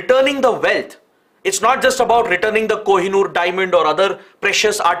about returning the wealth. It's not just about returning the Kohinoor diamond or other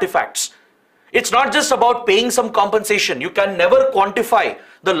precious artifacts. It's not just about paying some compensation. You can never quantify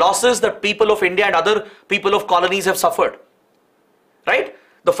the losses that people of India and other people of colonies have suffered. Right?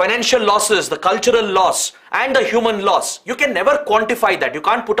 The financial losses, the cultural loss, and the human loss. You can never quantify that. You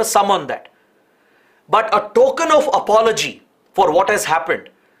can't put a sum on that. But a token of apology for what has happened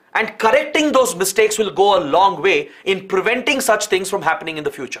and correcting those mistakes will go a long way in preventing such things from happening in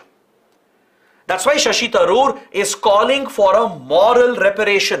the future. That's why Shashi Tharoor is calling for a moral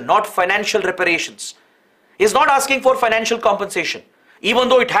reparation, not financial reparations. He's not asking for financial compensation, even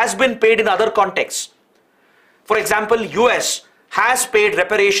though it has been paid in other contexts. For example, US has paid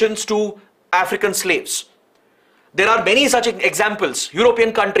reparations to African slaves. There are many such examples.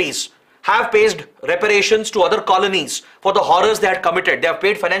 European countries have paid reparations to other colonies for the horrors they had committed. They have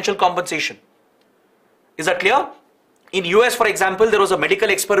paid financial compensation. Is that clear? In US, for example, there was a medical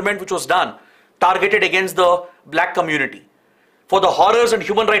experiment which was done targeted against the black community for the horrors and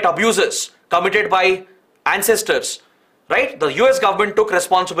human rights abuses committed by ancestors. Right? The US government took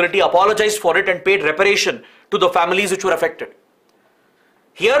responsibility, apologized for it, and paid reparation to the families which were affected.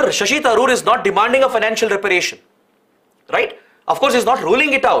 Here, Shashi Tharoor is not demanding a financial reparation. Right? Of course, he is not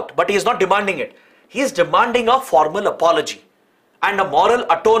ruling it out, but he is not demanding it. He is demanding a formal apology and a moral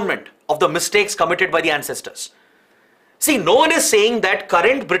atonement of the mistakes committed by the ancestors. See, no one is saying that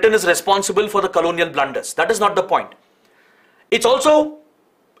current Britain is responsible for the colonial blunders. That is not the point. It's also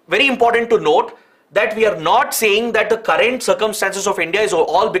very important to note that we are not saying that the current circumstances of India is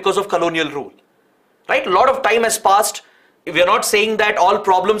all because of colonial rule. Right? A lot of time has passed. We are not saying that all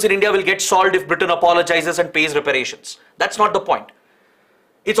problems in India will get solved if Britain apologizes and pays reparations. That's not the point.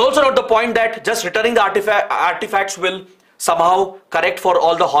 It's also not the point that just returning the artifacts will somehow correct for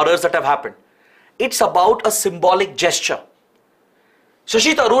all the horrors that have happened. It's about a symbolic gesture.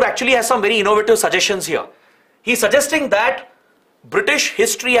 Shashi Tharoor actually has some very innovative suggestions here. He's suggesting that British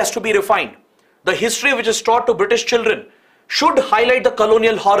history has to be refined. The history which is taught to British children should highlight the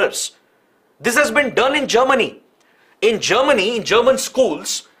colonial horrors. This has been done in Germany. In Germany, in German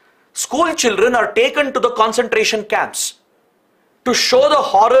schools, school children are taken to the concentration camps to show the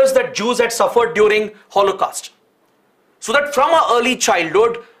horrors that Jews had suffered during Holocaust. So that from an early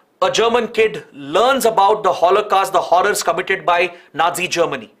childhood, a German kid learns about the Holocaust, the horrors committed by Nazi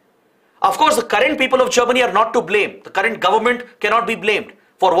Germany. Of course, the current people of Germany are not to blame. The current government cannot be blamed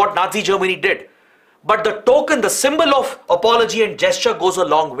for what Nazi Germany did. But the token, the symbol of apology and gesture goes a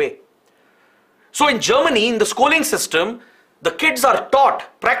long way. So in Germany, in the schooling system, the kids are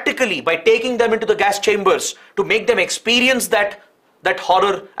taught practically by taking them into the gas chambers to make them experience that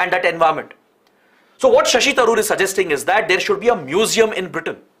horror and that environment. So what Shashi Tharoor is suggesting is that there should be a museum in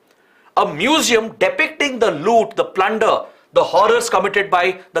Britain. A museum depicting the loot, the plunder, the horrors committed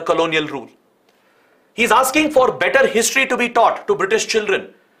by the colonial rule. He's asking for better history to be taught to British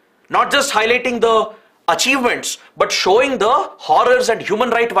children. Not just highlighting the achievements, but showing the horrors and human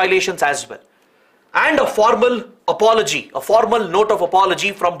rights violations as well. And a formal apology, a formal note of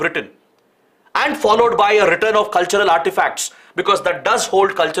apology from Britain. And followed by a return of cultural artifacts, because that does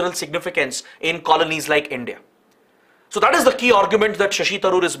hold cultural significance in colonies like India. So that is the key argument that Shashi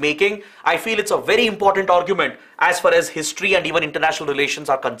Tharoor is making. I feel it's a very important argument as far as history and even international relations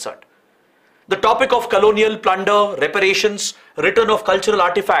are concerned. The topic of colonial plunder, reparations, return of cultural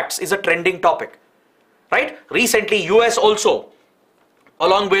artifacts is a trending topic. Right? Recently, US also,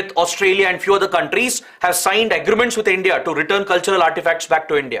 along with Australia and few other countries, have signed agreements with India to return cultural artifacts back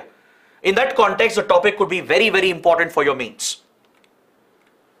to India. In that context, the topic could be very, very important for your mains.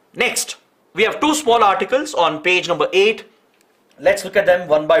 Next, we have two small articles on page number 8. Let's look at them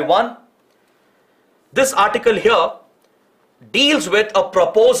one by one. This article here deals with a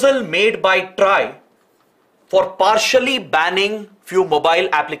proposal made by TRAI for partially banning few mobile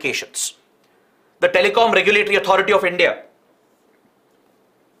applications. The Telecom Regulatory Authority of India,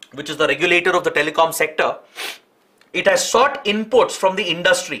 which is the regulator of the telecom sector, it has sought inputs from the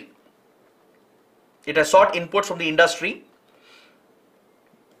industry. It has sought inputs from the industry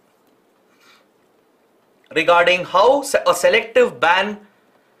regarding how a selective ban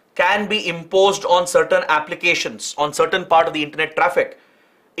can be imposed on certain applications, on certain part of the internet traffic,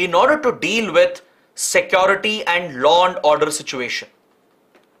 in order to deal with security and law and order situation.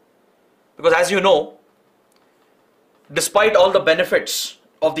 Because as you know, despite all the benefits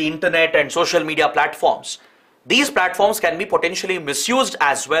of the internet and social media platforms, these platforms can be potentially misused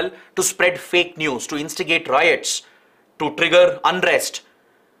as well to spread fake news, to instigate riots, to trigger unrest.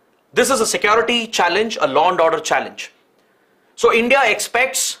 This is a security challenge, a law and order challenge. So India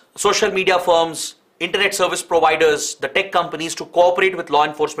expects social media firms, internet service providers, the tech companies to cooperate with law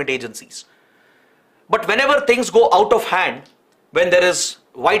enforcement agencies. But whenever things go out of hand, when there is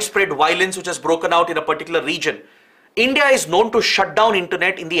widespread violence which has broken out in a particular region, India is known to shut down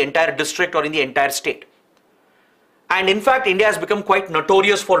internet in the entire district or in the entire state. And in fact, India has become quite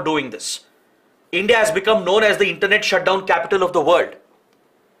notorious for doing this. India has become known as the internet shutdown capital of the world.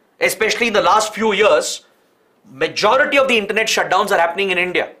 Especially in the last few years, majority of the internet shutdowns are happening in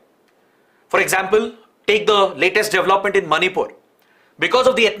India. For example, take the latest development in Manipur. Because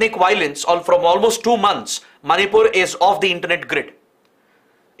of the ethnic violence, from almost 2 months, Manipur is off the internet grid.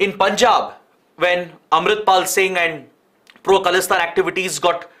 In Punjab, when Amritpal Singh and pro-Khalistan activities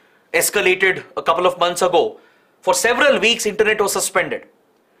got escalated a couple of months ago, for several weeks internet was suspended.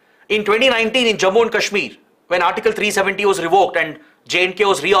 In 2019 in Jammu and Kashmir, when Article 370 was revoked and J&K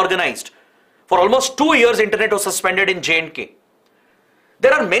was reorganized, for almost 2 years internet was suspended in J&K.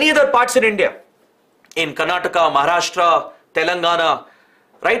 There are many other parts in India, in Karnataka, Maharashtra, Telangana,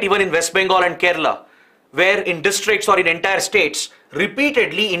 right, even in West Bengal and Kerala, where in districts or in entire states,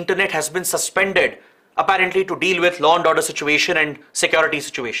 repeatedly internet has been suspended, apparently to deal with law and order situation and security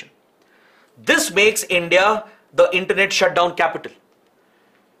situation. This makes India the internet shutdown capital.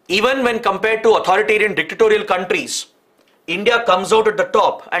 Even when compared to authoritarian dictatorial countries, India comes out at the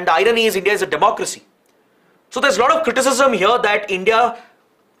top, and the irony is India is a democracy. So there's a lot of criticism here that India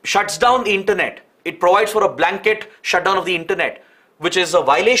shuts down the internet. It provides for a blanket shutdown of the internet, which is a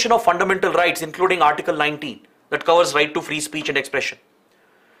violation of fundamental rights, including Article 19, that covers right to free speech and expression.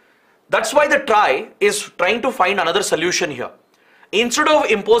 That's why the TRAI is trying to find another solution here. Instead of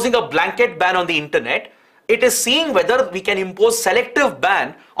imposing a blanket ban on the internet, it is seeing whether we can impose selective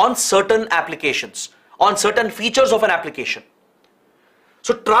ban on certain applications, on certain features of an application.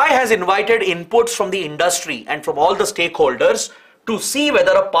 So TRAI has invited inputs from the industry and from all the stakeholders to see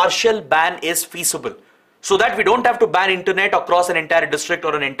whether a partial ban is feasible, so that we don't have to ban internet across an entire district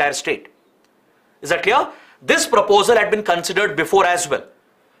or an entire state. Is that clear? This proposal had been considered before as well.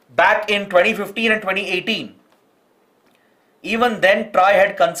 Back in 2015 and 2018, even then TRAI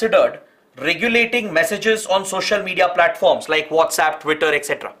had considered regulating messages on social media platforms like WhatsApp, Twitter,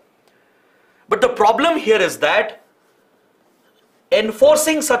 etc. But the problem here is that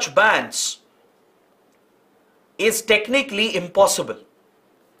enforcing such bans is technically impossible,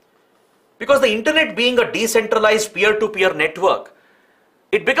 because the internet being a decentralized peer-to-peer network,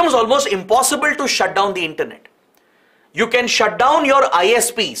 it becomes almost impossible to shut down the internet. You can shut down your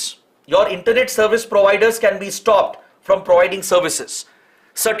ISPs, your internet service providers can be stopped from providing services.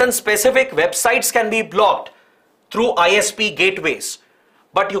 Certain specific websites can be blocked through ISP gateways,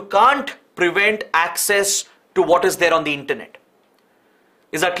 but you can't prevent access to what is there on the internet.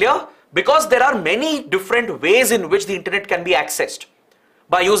 Is that clear? Because there are many different ways in which the internet can be accessed.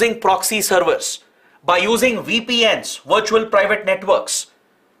 By using proxy servers, by using VPNs, virtual private networks,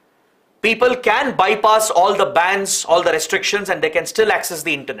 people can bypass all the bans, all the restrictions, and they can still access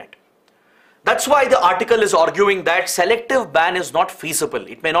the internet. That's why the article is arguing that selective ban is not feasible.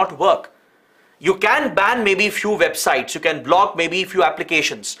 It may not work. You can ban maybe few websites, you can block maybe few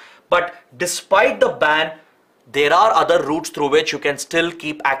applications, but despite the ban, there are other routes through which you can still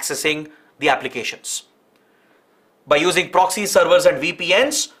keep accessing the applications. By using proxy servers and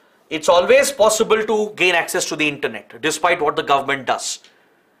VPNs, it's always possible to gain access to the internet, despite what the government does.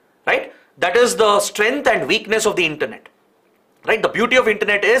 Right? That is the strength and weakness of the internet. Right? The beauty of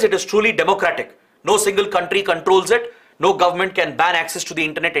internet is it is truly democratic. No single country controls it. No government can ban access to the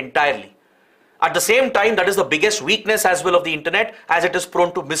internet entirely. At the same time, that is the biggest weakness as well of the internet, as it is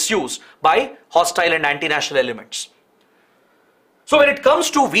prone to misuse by hostile and anti-national elements. So when it comes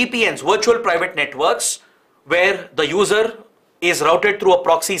to VPNs, virtual private networks, where the user is routed through a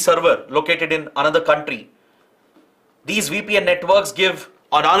proxy server located in another country, these VPN networks give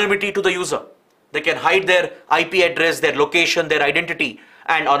anonymity to the user. They can hide their IP address, their location, their identity,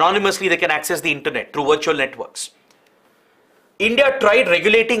 and anonymously they can access the internet through virtual networks. India tried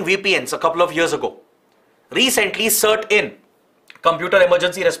regulating VPNs a couple of years ago. Recently, CERT-In, Computer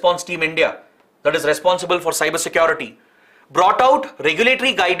Emergency Response Team India, that is responsible for cybersecurity, brought out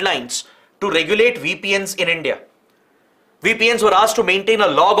regulatory guidelines to regulate VPNs in India. VPNs were asked to maintain a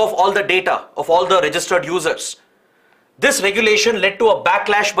log of all the data of all the registered users. This regulation led to a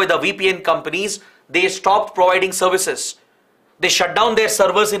backlash by the VPN companies. They stopped providing services. They shut down their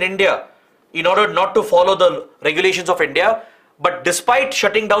servers in India in order not to follow the regulations of India. But despite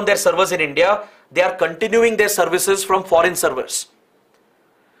shutting down their servers in India, they are continuing their services from foreign servers.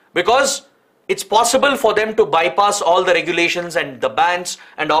 Because it's possible for them to bypass all the regulations and the bans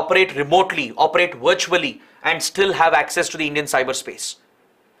and operate remotely, operate virtually, and still have access to the Indian cyberspace.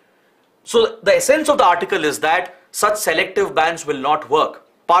 So the essence of the article is that such selective bans will not work.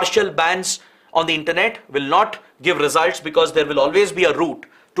 Partial bans on the internet will not give results because there will always be a route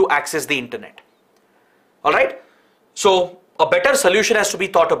to access the internet. Alright? So a better solution has to be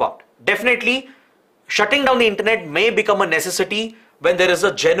thought about. Definitely, shutting down the internet may become a necessity when there is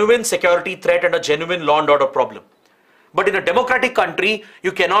a genuine security threat and a genuine law and order problem. But in a democratic country,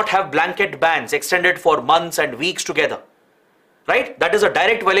 you cannot have blanket bans extended for months and weeks together. Right? That is a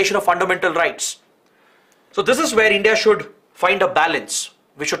direct violation of fundamental rights. So this is where India should find a balance.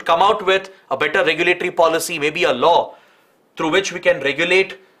 We should come out with a better regulatory policy, maybe a law through which we can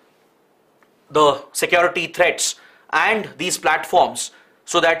regulate the security threats and these platforms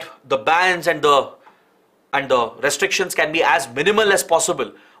so that the bans and the restrictions can be as minimal as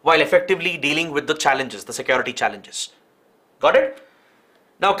possible while effectively dealing with the challenges, the security challenges. Got it?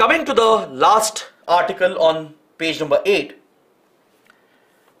 Now coming to the last article on page number 8,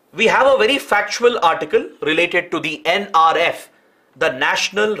 we have a very factual article related to the NRF, the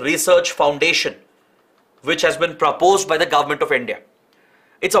National Research Foundation, which has been proposed by the Government of India.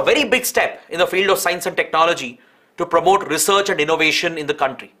 It's a very big step in the field of science and technology to promote research and innovation in the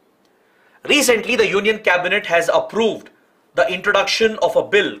country. Recently, the Union Cabinet has approved the introduction of a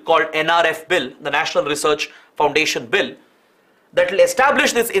bill called NRF Bill, the National Research Foundation Bill, that will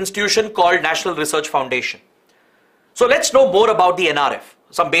establish this institution called National Research Foundation. So let's know more about the NRF,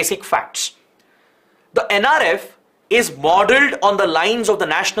 some basic facts. The NRF is modeled on the lines of the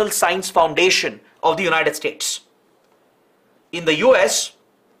National Science Foundation of the United States. In the US,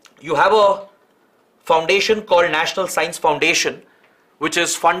 you have a foundation called National Science Foundation, which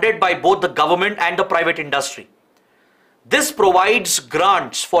is funded by both the government and the private industry. This provides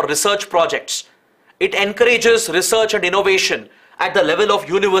grants for research projects. It encourages research and innovation at the level of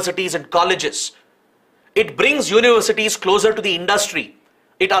universities and colleges. It brings universities closer to the industry.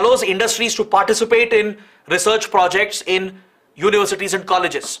 It allows industries to participate in research projects in universities and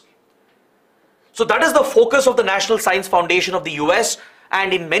colleges. So that is the focus of the National Science Foundation of the US,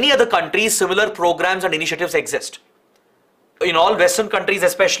 and in many other countries similar programs and initiatives exist. In all Western countries,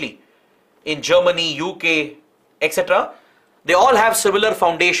 especially in Germany, UK, etc., they all have similar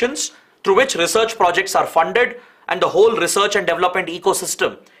foundations through which research projects are funded, and the whole research and development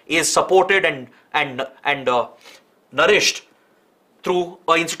ecosystem is supported and nourished through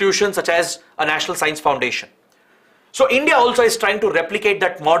institutions such as a National Science Foundation. So India also is trying to replicate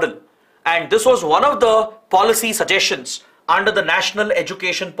that model, and this was one of the policy suggestions under the National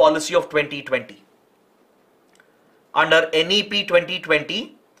Education Policy of 2020. Under NEP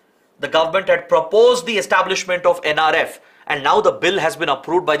 2020, the government had proposed the establishment of NRF, and now the bill has been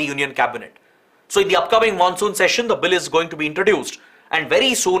approved by the Union Cabinet. So in the upcoming monsoon session, the bill is going to be introduced, and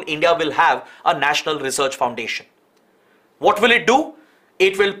very soon India will have a National Research Foundation. What will it do?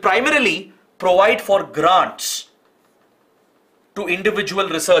 It will primarily provide for grants to individual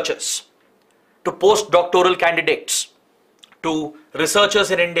researchers, to postdoctoral candidates, to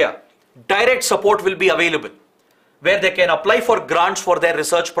researchers in India. Direct support will be available where they can apply for grants for their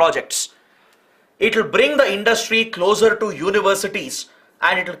research projects. It will bring the industry closer to universities,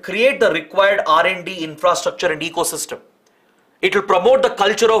 and it will create the required R&D infrastructure and ecosystem. It will promote the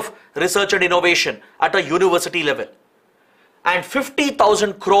culture of research and innovation at a university level. And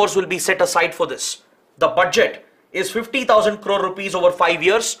 50,000 crores will be set aside for this. The budget is 50,000 crore rupees over 5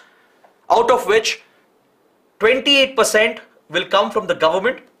 years, out of which 28% will come from the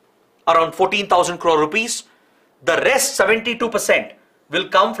government, around 14,000 crore rupees. The rest, 72%, will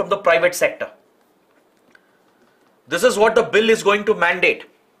come from the private sector. This is what the bill is going to mandate.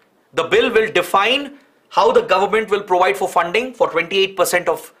 The bill will define how the government will provide for funding for 28%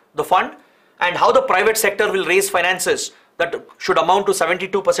 of the fund, and how the private sector will raise finances that should amount to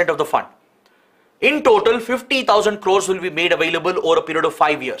 72% of the fund. In total, 50,000 crores will be made available over a period of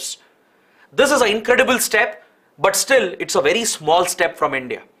 5 years. This is an incredible step, but still it's a very small step from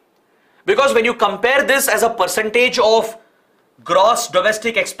India. Because when you compare this as a percentage of gross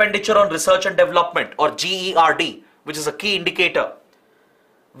domestic expenditure on research and development, or GERD, which is a key indicator,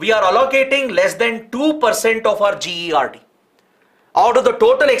 we are allocating less than 2% of our GERD. Out of the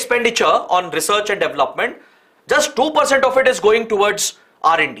total expenditure on research and development, just 2% of it is going towards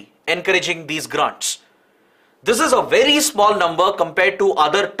R&D, encouraging these grants. This is a very small number compared to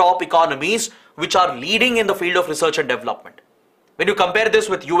other top economies which are leading in the field of research and development. When you compare this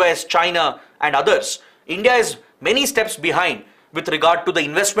with US, China and others, India is many steps behind with regard to the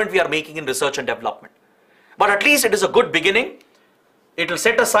investment we are making in research and development. But at least it is a good beginning. It will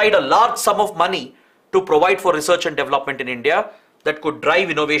set aside a large sum of money to provide for research and development in India that could drive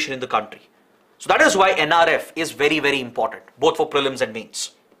innovation in the country. So that is why NRF is very, very important, both for prelims and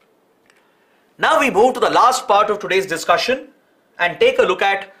mains. Now we move to the last part of today's discussion and take a look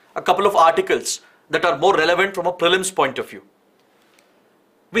at a couple of articles that are more relevant from a prelims point of view.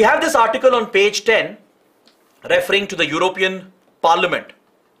 We have this article on page 10 referring to the European Parliament.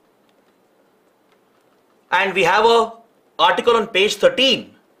 And we have an article on page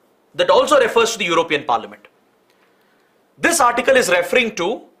 13 that also refers to the European Parliament. This article is referring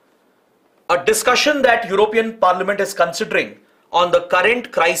to a discussion that European Parliament is considering on the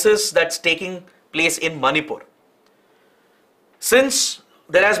current crisis that's taking place in Manipur. Since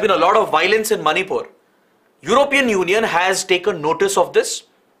there has been a lot of violence in Manipur, European Union has taken notice of this,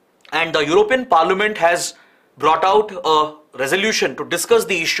 and the European Parliament has brought out a resolution to discuss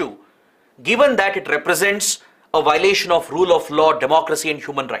the issue, given that it represents a violation of rule of law, democracy and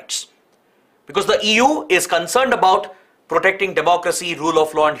human rights. Because the EU is concerned about protecting democracy, rule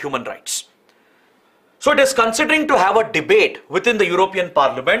of law and human rights. So it is considering to have a debate within the European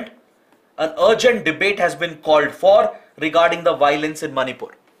Parliament. An urgent debate has been called for regarding the violence in Manipur.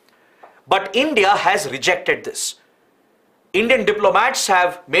 But India has rejected this. Indian diplomats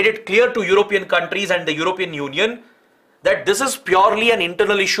have made it clear to European countries and the European Union that this is purely an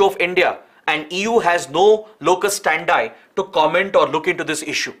internal issue of India, and EU has no locus standi to comment or look into this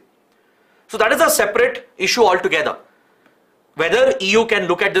issue. So that is a separate issue altogether. Whether EU can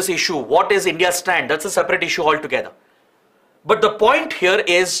look at this issue, what is India's stand, that's a separate issue altogether. But the point here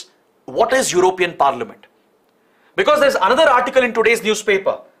is, what is European Parliament? Because there's another article in today's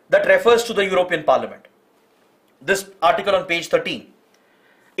newspaper that refers to the European Parliament. This article on page 13.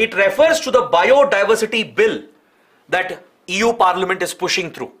 It refers to the biodiversity bill that EU Parliament is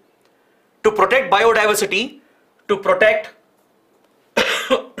pushing through. To protect biodiversity, to protect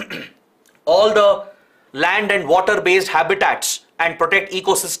all the land and water-based habitats and protect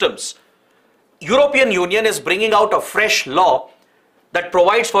ecosystems, European Union is bringing out a fresh law that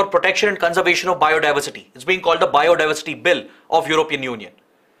provides for protection and conservation of biodiversity. It's being called the Biodiversity Bill of European Union.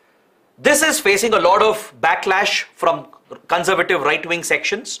 This is facing a lot of backlash from conservative right-wing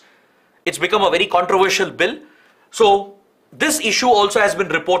sections. It's become a very controversial bill. So this issue also has been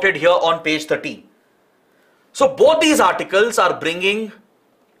reported here on page 13. So both these articles are bringing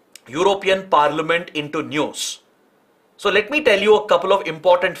European Parliament into news. So let me tell you a couple of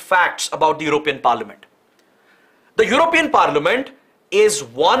important facts about the European Parliament. The European Parliament is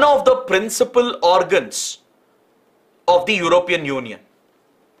one of the principal organs of the European Union.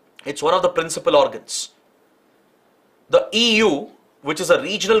 It's one of the principal organs. The EU, which is a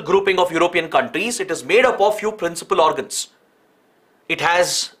regional grouping of European countries, it is made up of few principal organs. It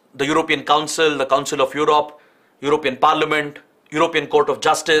has the European Council, the Council of Europe, European Parliament, European Court of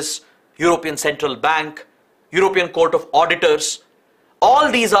Justice, European Central Bank, European Court of Auditors.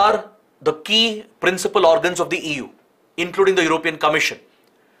 All these are the key principal organs of the EU, including the European Commission.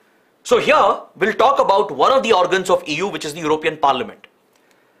 So here we'll talk about one of the organs of EU, which is the European Parliament.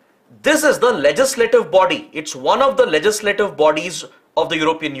 This is the legislative body. It's one of the legislative bodies of the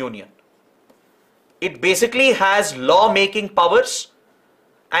European Union. It basically has law-making powers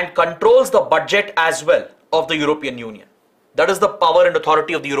and controls the budget as well of the European Union. That is the power and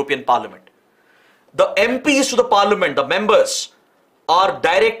authority of the European Parliament. The MPs to the Parliament, the members, are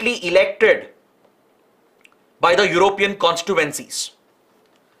directly elected by the European constituencies.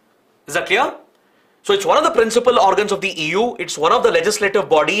 Is that clear? So it's one of the principal organs of the EU. It's one of the legislative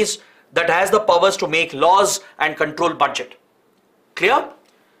bodies that has the powers to make laws and control budget. Clear?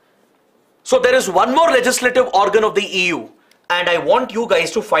 So there is one more legislative organ of the EU, and I want you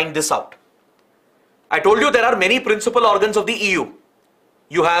guys to find this out. I told you there are many principal organs of the EU.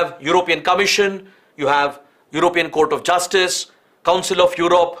 You have European Commission, you have European Court of Justice, Council of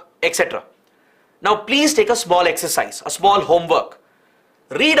Europe, etc. Now please take a small exercise, a small homework.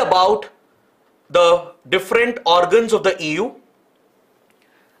 Read about the different organs of the EU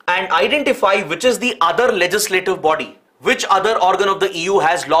and identify which is the other legislative body, which other organ of the EU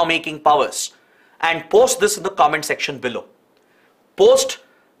has law-making powers, and post this in the comment section below. Post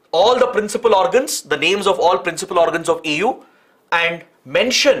all the principal organs, the names of all principal organs of EU, and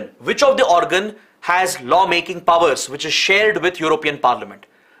mention which of the organ has law-making powers which is shared with European Parliament.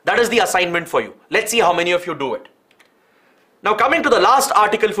 That is the assignment for you. Let's see how many of you do it. Now coming to the last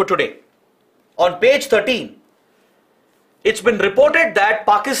article for today. On page 13, it's been reported that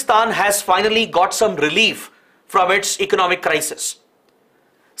Pakistan has finally got some relief from its economic crisis.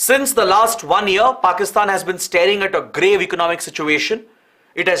 Since the last 1 year, Pakistan has been staring at a grave economic situation.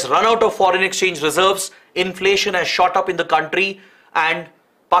 It has run out of foreign exchange reserves, inflation has shot up in the country, and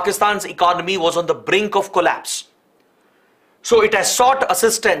Pakistan's economy was on the brink of collapse. So it has sought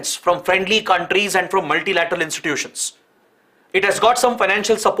assistance from friendly countries and from multilateral institutions. It has got some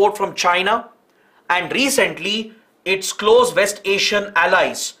financial support from China, and recently its close West Asian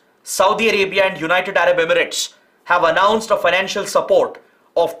allies, Saudi Arabia and United Arab Emirates, have announced a financial support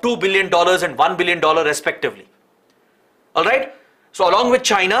of $2 billion and $1 billion respectively. Alright, so along with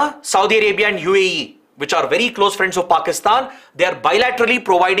China, Saudi Arabia and UAE, which are very close friends of Pakistan, they are bilaterally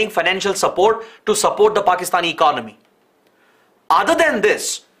providing financial support to support the Pakistani economy. Other than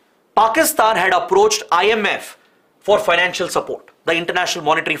this, Pakistan had approached IMF for financial support, the International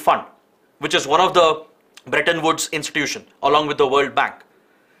Monetary Fund, which is one of the Bretton Woods institution along with the World Bank.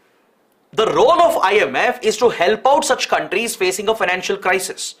 The role of IMF is to help out such countries facing a financial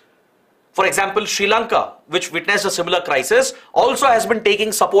crisis. For example, Sri Lanka, which witnessed a similar crisis, also has been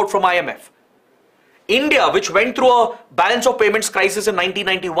taking support from IMF. India, which went through a balance of payments crisis in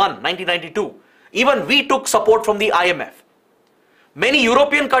 1991, 1992, even we took support from the IMF. Many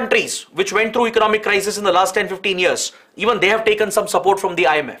European countries which went through economic crisis in the last 10-15 years, even they have taken some support from the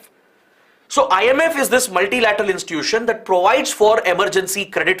IMF. So IMF is this multilateral institution that provides for emergency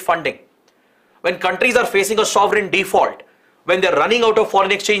credit funding. When countries are facing a sovereign default, when they are running out of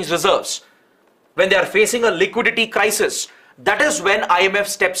foreign exchange reserves, when they are facing a liquidity crisis, that is when IMF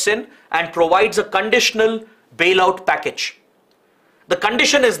steps in and provides a conditional bailout package. The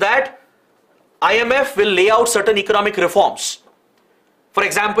condition is that IMF will lay out certain economic reforms. For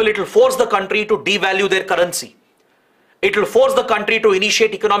example, it will force the country to devalue their currency. It will force the country to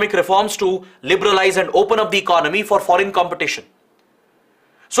initiate economic reforms to liberalize and open up the economy for foreign competition.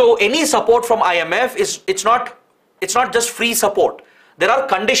 So any support from IMF it's not just free support. There are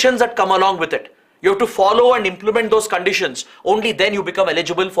conditions that come along with it. You have to follow and implement those conditions. Only then you become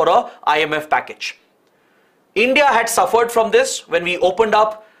eligible for a IMF package. India had suffered from this when we opened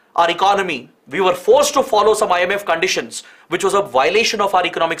up our economy. We were forced to follow some IMF conditions, which was a violation of our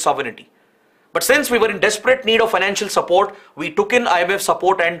economic sovereignty. But since we were in desperate need of financial support, we took in IMF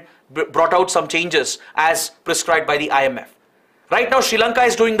support and brought out some changes as prescribed by the IMF. Right now, Sri Lanka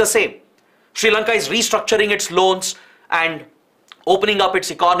is doing the same. Sri Lanka is restructuring its loans and opening up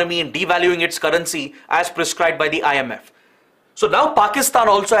its economy and devaluing its currency as prescribed by the IMF. So now Pakistan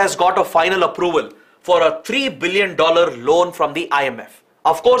also has got a final approval for a $3 billion loan from the IMF.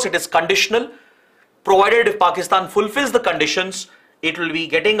 Of course, it is conditional. Provided if Pakistan fulfills the conditions, it will be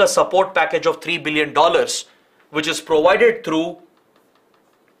getting a support package of $3 billion, which is provided through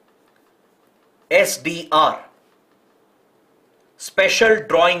SDR, Special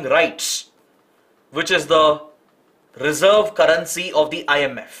Drawing Rights, which is the reserve currency of the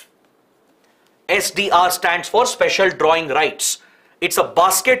IMF. SDR stands for Special Drawing Rights. It's a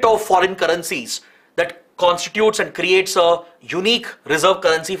basket of foreign currencies that constitutes and creates a unique reserve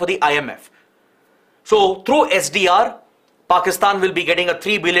currency for the IMF. So through SDR, Pakistan will be getting a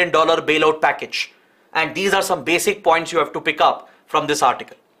 $3 billion bailout package. And these are some basic points you have to pick up from this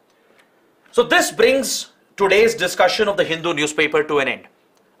article. So this brings today's discussion of the Hindu newspaper to an end.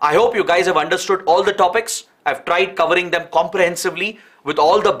 I hope you guys have understood all the topics. I've tried covering them comprehensively with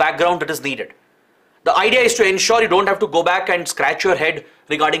all the background that is needed. The idea is to ensure you don't have to go back and scratch your head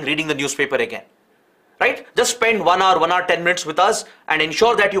regarding reading the newspaper again. Right? Just spend 1 hour, 10 minutes with us and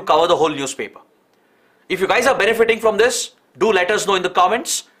ensure that you cover the whole newspaper. If you guys are benefiting from this, do let us know in the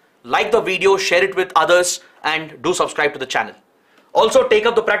comments. Like the video, share it with others, and do subscribe to the channel. Also take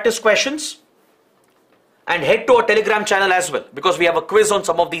up the practice questions and head to our Telegram channel as well, because we have a quiz on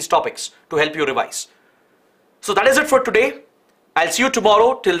some of these topics to help you revise. So that is it for today. I'll see you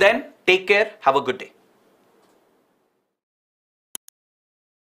tomorrow. Till then, take care. Have a good day.